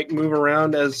like move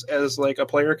around as like a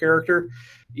player character,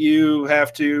 you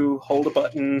have to hold a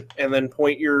button and then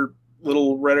point your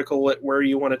little reticle at where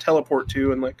you want to teleport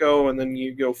to and let go, and then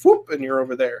you go whoop and you're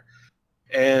over there.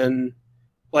 And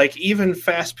like even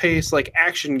fast-paced like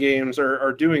action games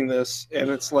are doing this, and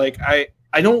it's like I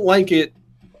don't like it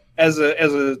as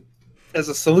a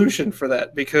solution for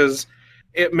that, because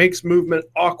it makes movement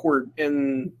awkward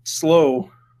and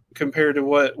slow compared to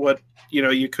what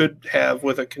you could have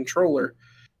with a controller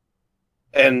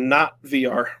and not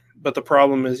VR. But the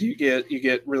problem is you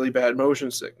get really bad motion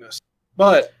sickness.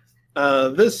 But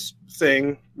this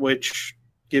thing, which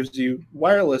gives you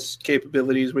wireless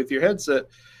capabilities with your headset,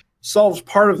 solves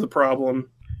part of the problem,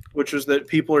 which is that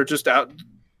people are just out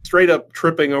straight up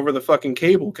tripping over the fucking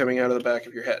cable coming out of the back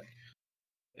of your head.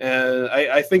 And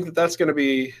I think that's going to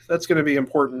be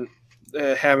important,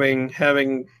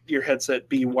 having your headset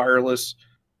be wireless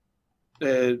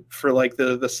for like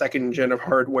the second gen of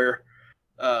hardware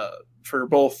for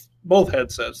both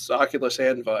headsets, Oculus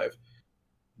and Vive.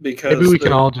 Because maybe we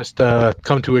can all just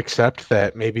come to accept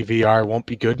that maybe VR won't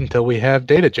be good until we have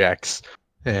data jacks,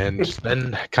 and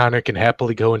then Connor can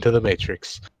happily go into the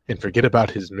Matrix and forget about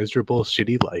his miserable,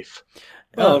 shitty life.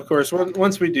 Well, of course,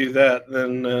 once we do that,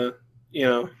 then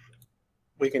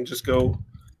we can just go.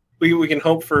 We can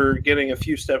hope for getting a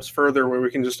few steps further, where we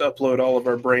can just upload all of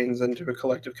our brains into a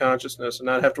collective consciousness and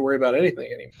not have to worry about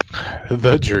anything anymore.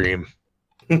 The dream.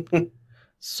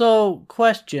 So,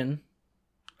 question.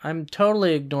 I'm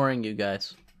totally ignoring you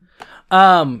guys.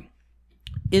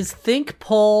 Is Think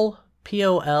Pol,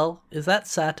 P-O-L, is that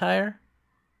satire?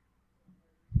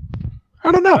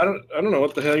 I don't know. I don't know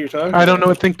what the hell you're talking about. I don't know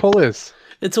what ThinkPol is.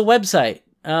 It's a website.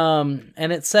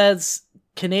 And it says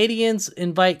Canadians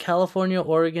invite California,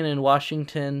 Oregon, and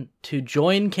Washington to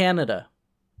join Canada.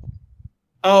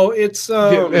 Oh, it's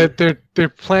they're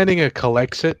planning a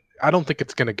Collexit. I don't think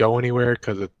it's going to go anywhere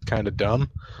because it's kind of dumb,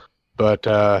 but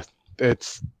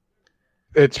it's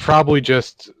probably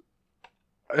just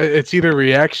it's either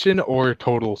reaction or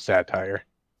total satire.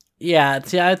 Yeah,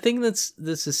 see, I think this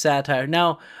is satire.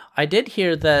 Now, I did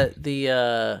hear that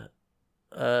the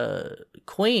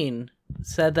Queen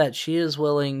said that she is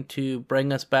willing to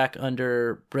bring us back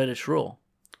under British rule.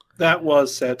 That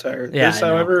was satire. Yeah, This,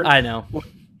 however, I know.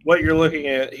 What you're looking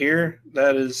at here,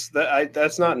 that's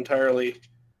not entirely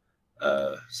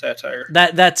satire.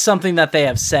 That's something that they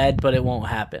have said, but it won't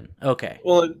happen. Okay.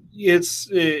 Well,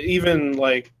 it's even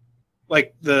like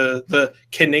the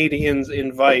Canadians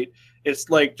invite.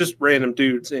 It's like just random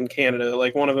dudes in Canada.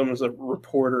 Like one of them is a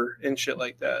reporter and shit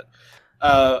like that.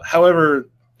 However,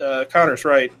 Connor's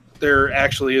right. There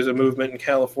actually is a movement in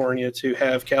California to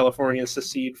have California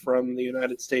secede from the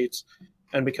United States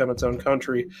and become its own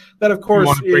country. That, of course,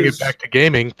 want to bring it back to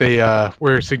gaming. They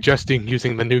were suggesting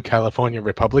using the new California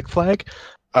Republic flag,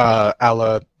 a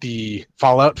la the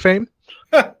Fallout fame.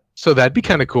 So that'd be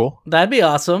kind of cool. That'd be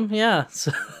awesome. Yeah.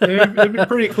 It'd be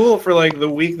pretty cool for like the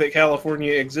week that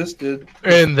California existed.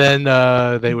 And then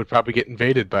they would probably get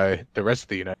invaded by the rest of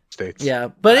the United States. Yeah.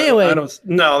 But anyway.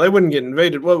 No, they wouldn't get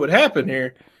invaded. What would happen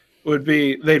here would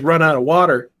be they'd run out of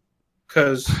water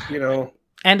because,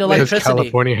 and electricity. Because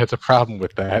California has a problem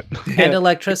with that. And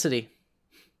electricity.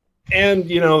 And,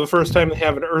 the first time they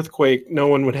have an earthquake, no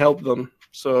one would help them.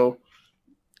 So,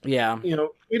 yeah,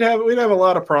 we'd have a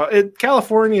lot of problems.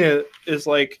 California is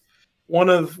like one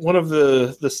of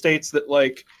the states that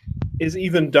like is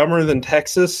even dumber than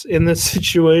Texas in this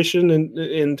situation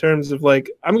in terms of like,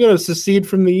 I'm going to secede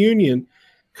from the Union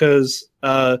because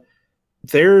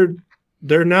they're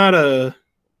not a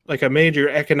major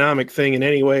economic thing in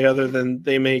any way other than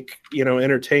they make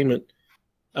entertainment.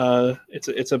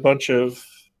 It's a bunch of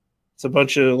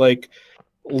like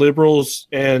liberals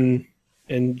and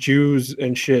Jews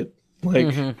and shit.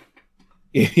 Like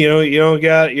you don't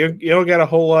got a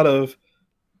whole lot of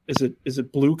is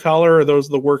it blue collar, or are those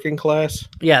the working class?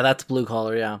 Yeah, that's blue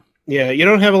collar. Yeah. Yeah, you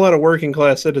don't have a lot of working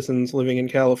class citizens living in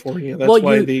California. That's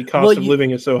why the cost of living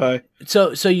is so high.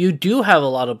 So you do have a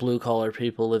lot of blue collar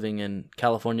people living in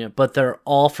California, but they're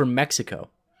all from Mexico.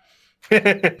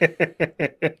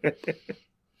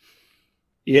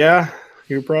 Yeah,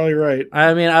 you're probably right.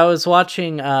 I mean, I was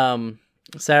watching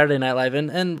Saturday Night Live,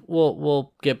 and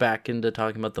we'll get back into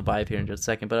talking about the Vive here in just a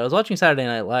second. But I was watching Saturday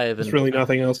Night Live, and there's really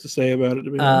nothing else to say about it.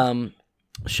 To be honest.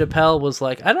 Chappelle was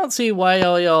like, I don't see why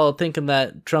all y'all thinking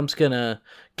that Trump's gonna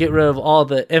get rid of all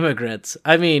the immigrants.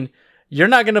 I mean, you're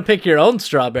not gonna pick your own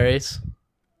strawberries.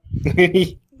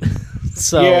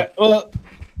 So yeah, well,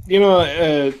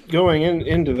 going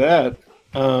into that,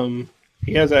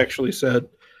 he has actually said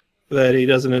that he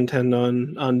doesn't intend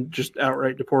on just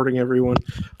outright deporting everyone.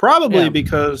 Probably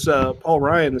because Paul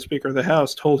Ryan, the Speaker of the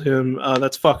House, told him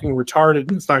that's fucking retarded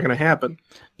and it's not going to happen.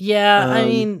 Yeah, I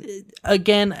mean,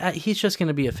 again, he's just going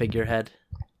to be a figurehead.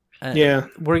 Yeah,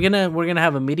 we're gonna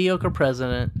have a mediocre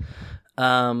president.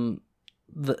 The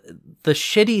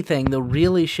shitty thing, the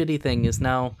really shitty thing, is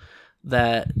now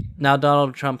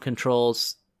Donald Trump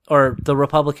controls, or the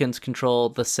Republicans control,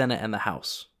 the Senate and the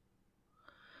House.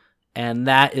 And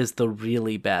that is the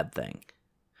really bad thing.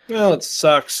 Well, it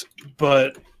sucks,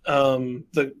 but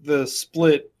the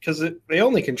split, because they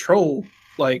only control,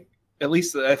 like, at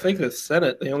least I think the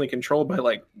Senate, they only control by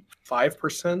like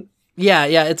 5%. Yeah,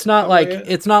 it's not like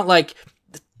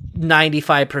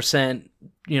 95%,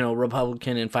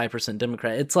 Republican and 5%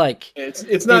 Democrat. It's like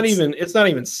it's not even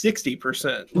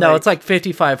 60%. No, it's like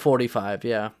 55-45,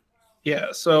 yeah.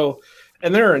 Yeah, so,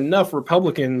 and there are enough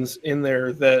Republicans in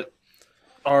there that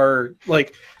are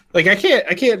like I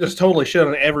can't just totally shit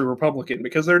on every Republican,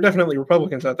 because there are definitely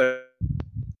Republicans out there.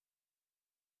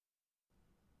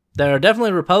 There are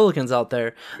definitely Republicans out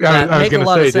there that that make a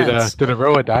lot of sense. Did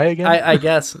Aroa die again? I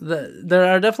guess there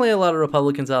are definitely a lot of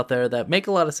Republicans out there that make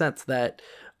a lot of sense that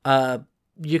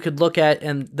you could look at,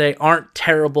 and they aren't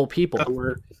terrible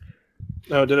people.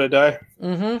 No, did I die?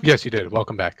 Mm-hmm. Yes, you did.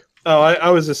 Welcome back. Oh, I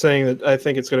was just saying that I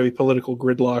think it's going to be political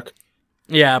gridlock.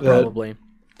 Yeah, probably.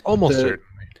 Almost certain.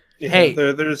 Yeah, hey,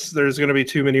 there's going to be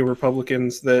too many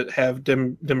Republicans that have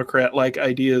Democrat-like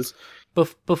ideas.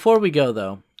 Before we go,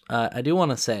 though, I do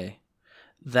want to say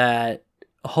that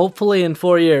hopefully in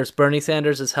 4 years, Bernie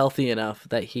Sanders is healthy enough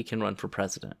that he can run for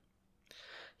president.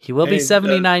 He will be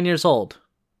 79 years old.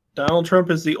 Donald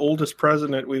Trump is the oldest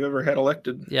president we've ever had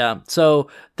elected. Yeah, so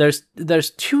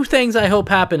there's two things I hope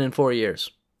happen in 4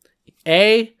 years.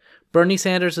 A, Bernie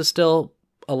Sanders is still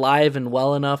alive and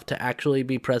well enough to actually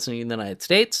be president of the United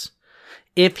States.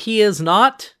 If he is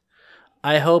not,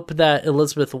 I hope that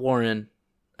Elizabeth Warren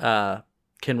can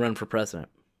run for president.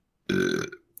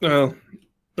 Well,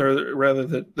 or rather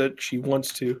that she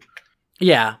wants to.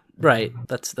 Yeah, right.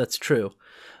 That's true.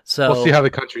 So we'll see how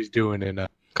the country's doing in a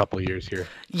couple of years here.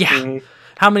 Yeah. Mm-hmm.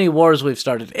 How many wars we've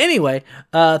started. Anyway,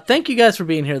 thank you guys for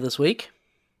being here this week.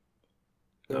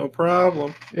 No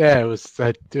problem. Yeah, it was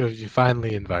you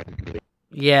finally invited me.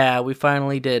 Yeah, we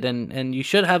finally did, and you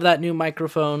should have that new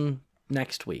microphone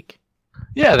next week.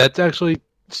 Yeah, that's actually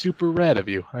super rad of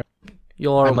you. I'm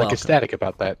welcome. like ecstatic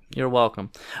about that. You're welcome.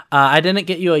 I didn't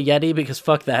get you a Yeti because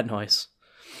fuck that noise.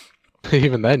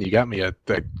 Even then, you got me a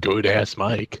good ass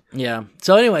mic. Yeah.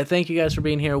 So anyway, thank you guys for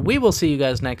being here. We will see you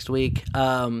guys next week.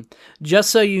 Just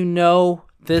so you know,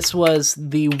 this was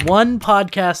the one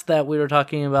podcast that we were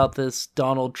talking about this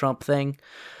Donald Trump thing.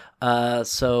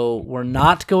 So we're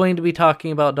not going to be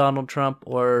talking about Donald Trump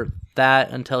or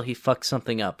that until he fucks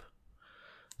something up.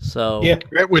 So yeah,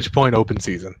 at which point open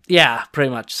season. Yeah,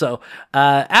 pretty much. So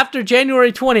after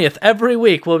January 20th, every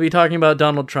week we'll be talking about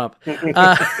Donald Trump.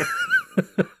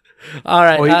 All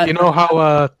right. Well, you know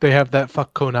how they have that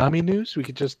fuck Konami news? We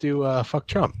could just do fuck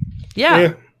Trump.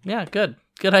 Yeah. Good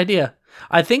idea.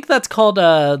 I think that's called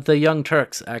the Young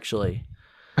Turks, actually.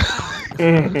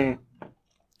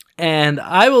 And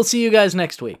I will see you guys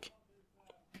next week.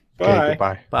 Bye. Okay,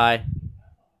 goodbye. Bye.